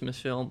a Christmas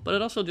film, but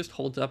it also just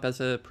holds up as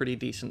a pretty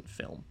decent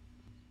film.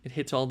 It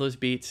hits all those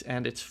beats,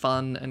 and it's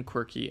fun and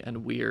quirky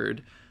and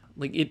weird.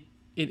 Like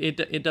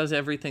it does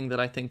everything that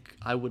I think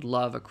I would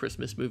love a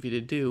Christmas movie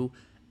to do,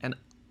 and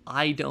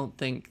I don't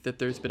think that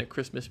there's been a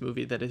Christmas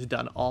movie that has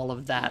done all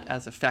of that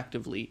as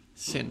effectively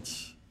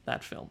since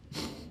that film.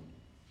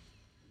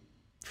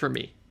 For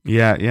me.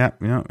 Yeah.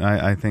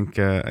 I think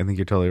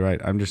you're totally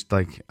right. I'm just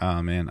like,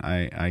 oh man,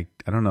 I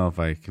don't know if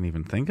I can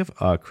even think of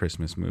a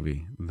Christmas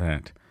movie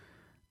that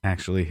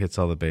actually hits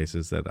all the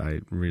bases that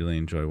I really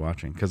enjoy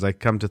watching. Because I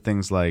come to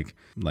things like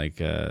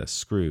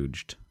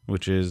Scrooged,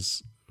 which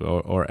is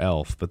or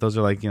Elf, but those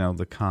are like,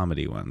 the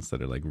comedy ones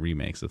that are like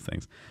remakes of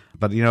things.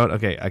 But you know what?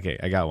 Okay,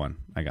 I got one.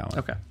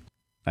 Okay.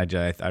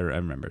 I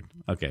remembered.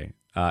 Okay,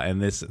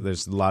 and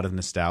there's a lot of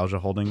nostalgia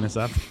holding this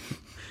up.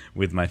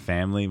 With my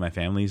family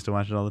used to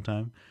watch it all the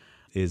time,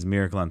 is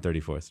Miracle on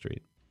 34th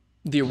Street.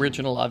 The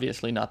original,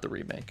 obviously, not the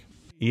remake.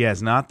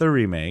 Yes, not the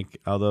remake,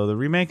 although the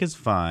remake is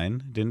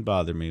fine. Didn't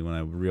bother me when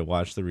I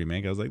watched the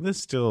remake. I was like,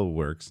 this still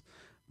works.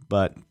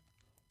 But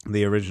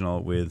the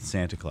original with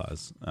Santa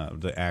Claus,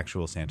 the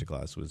actual Santa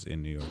Claus, was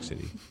in New York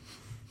City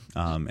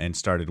and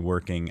started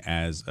working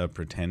as a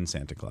pretend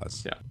Santa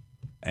Claus. Yeah.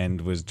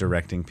 And was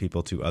directing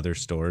people to other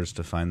stores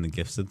to find the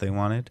gifts that they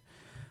wanted.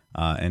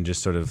 And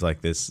just sort of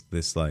like this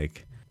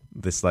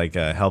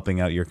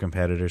helping out your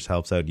competitors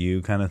helps out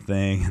you kind of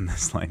thing, and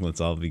this like let's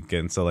all be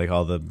good. And so like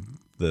all the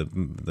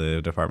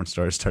department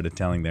stores started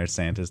telling their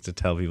Santas to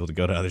tell people to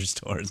go to other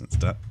stores and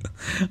stuff.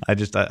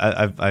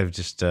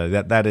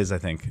 That is, I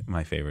think,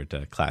 my favorite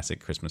classic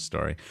Christmas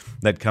story.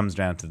 That comes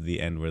down to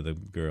the end where the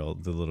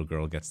little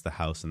girl gets the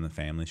house and the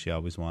family she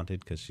always wanted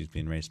because she's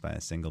being raised by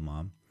a single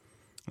mom.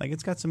 Like,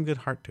 it's got some good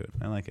heart to it.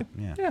 I like it.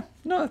 Yeah.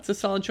 No, it's a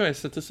solid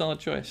choice.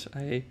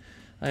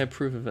 I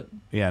approve of it.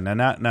 Yeah.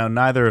 Now,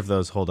 neither of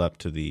those hold up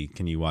to the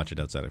 "can you watch it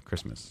outside of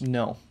Christmas?"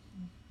 No.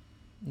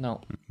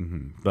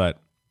 Mm-hmm. But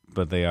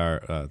they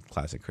are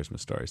classic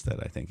Christmas stories that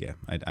I think,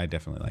 I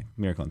definitely like.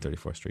 Miracle on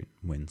 34th Street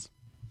wins.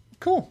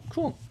 Cool.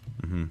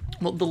 Mm-hmm.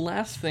 Well, the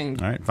last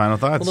thing. All right, final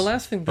thoughts. Well, the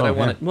last thing that I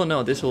wanted. Well,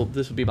 no, this will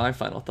be my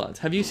final thoughts.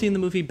 Have you seen the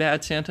movie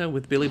Bad Santa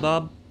with Billy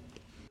Bob?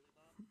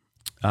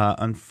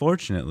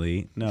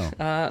 Unfortunately, no.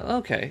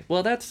 Okay.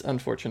 Well, that's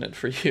unfortunate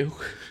for you.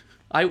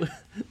 I was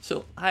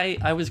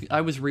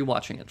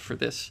rewatching it for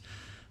this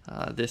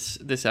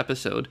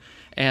episode,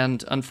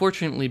 and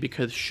unfortunately,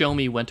 because Show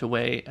Me went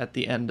away at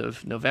the end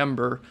of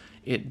November,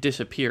 it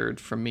disappeared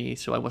from me,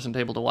 so I wasn't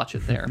able to watch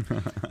it there.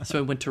 So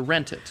I went to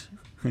rent it.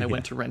 I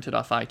went to rent it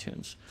off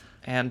iTunes.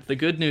 And the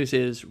good news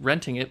is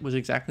renting it was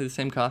exactly the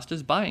same cost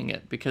as buying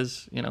it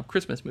because,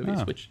 Christmas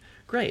movies, which,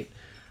 great.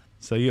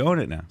 So you own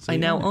it now. I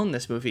now own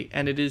this movie,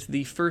 and it is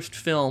the first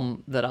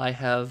film that I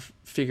have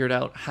figured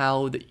out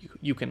how that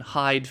you can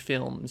hide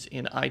films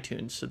in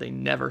iTunes so they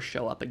never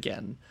show up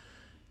again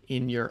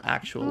in your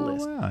actual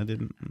list. Wow, I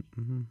didn't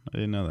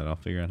know that. I'll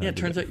figure out how to do it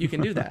turns out you can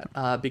do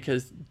that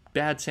because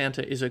Bad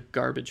Santa is a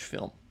garbage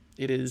film.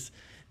 It is.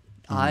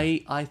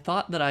 I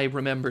thought that I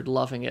remembered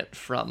loving it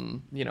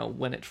from,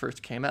 when it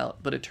first came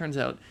out, but it turns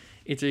out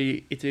it's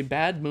a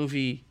bad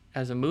movie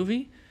as a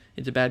movie.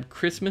 It's a bad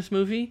Christmas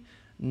movie.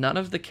 None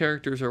of the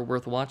characters are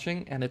worth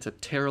watching, and it's a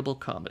terrible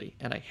comedy,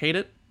 and I hate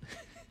it.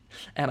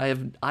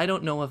 And I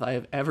don't know if I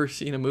have ever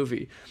seen a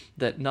movie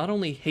that not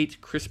only hates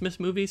Christmas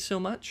movies so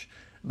much,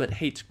 but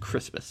hates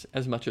Christmas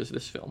as much as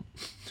this film.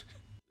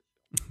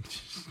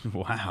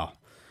 Wow.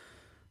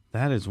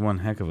 That is one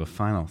heck of a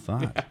final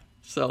thought. Yeah.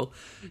 So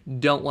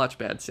don't watch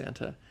Bad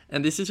Santa.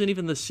 And this isn't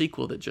even the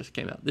sequel that just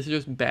came out. This is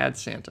just Bad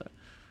Santa.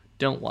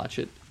 Don't watch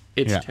it.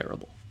 It's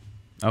terrible.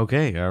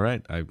 Okay, all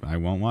right. I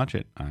won't watch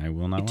it. I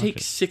will not watch it. It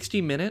takes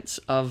 60 minutes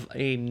of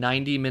a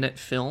 90-minute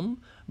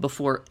film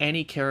before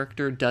any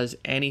character does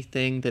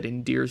anything that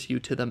endears you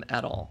to them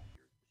at all.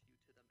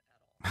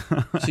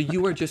 So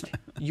you were just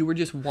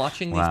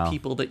watching these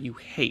people that you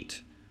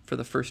hate for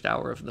the first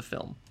hour of the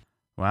film.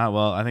 Wow.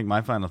 Well, I think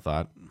my final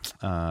thought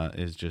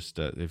is just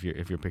if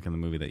you're picking the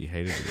movie that you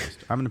hated the most,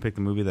 I'm going to pick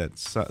the movie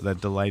that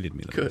delighted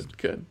me the most.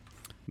 Good.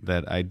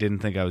 That I didn't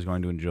think I was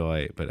going to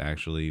enjoy, but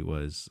actually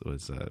was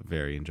a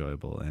very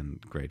enjoyable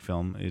and great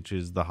film, which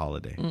is The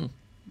Holiday,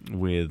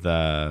 with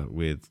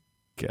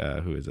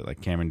who is it?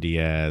 Like Cameron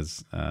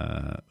Diaz,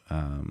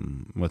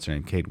 what's her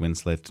name? Kate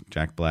Winslet,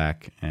 Jack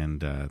Black,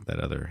 and that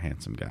other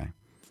handsome guy.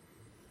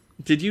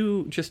 Did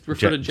you just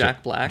refer to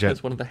Jack Black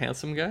as one of the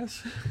handsome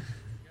guys?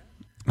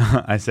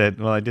 I said,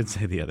 well, I did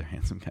say the other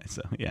handsome guy.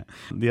 So yeah,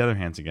 the other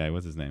handsome guy.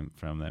 What's his name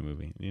from that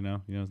movie? You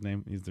know his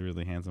name. He's the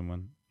really handsome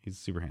one. He's a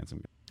super handsome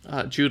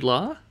guy. Jude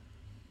Law.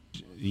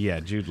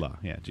 Yeah, Jude Law.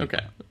 Yeah, Jude Law.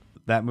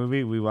 That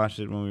movie, we watched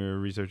it when we were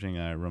researching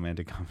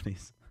romantic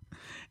comedies,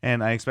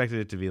 and I expected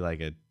it to be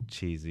like a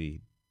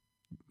cheesy,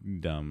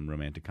 dumb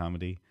romantic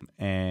comedy,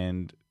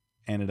 and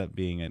ended up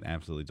being an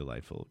absolutely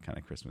delightful kind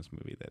of Christmas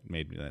movie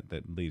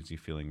that leaves you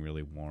feeling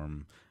really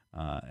warm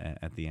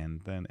at the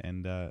end.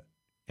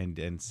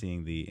 And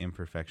seeing the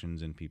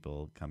imperfections in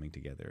people coming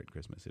together at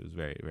Christmas. It was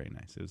very, very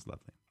nice. It was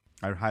lovely.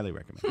 I highly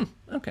recommend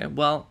it. Okay,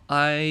 well,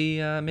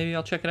 maybe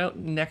I'll check it out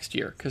next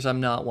year, because I'm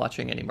not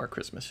watching any more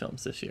Christmas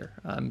films this year.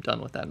 I'm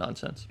done with that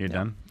nonsense. You're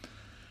done?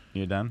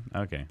 You're done?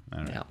 Okay. All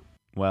right. Yeah.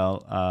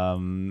 Well,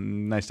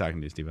 nice talking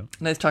to you, Steve-O.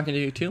 Nice talking to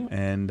you, too.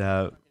 And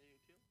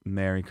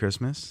Merry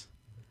Christmas.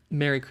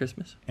 Merry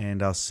Christmas.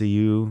 And I'll see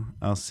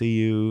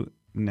you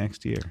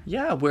next year.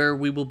 Yeah, where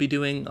we will be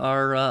doing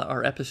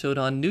our episode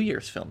on New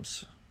Year's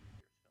films.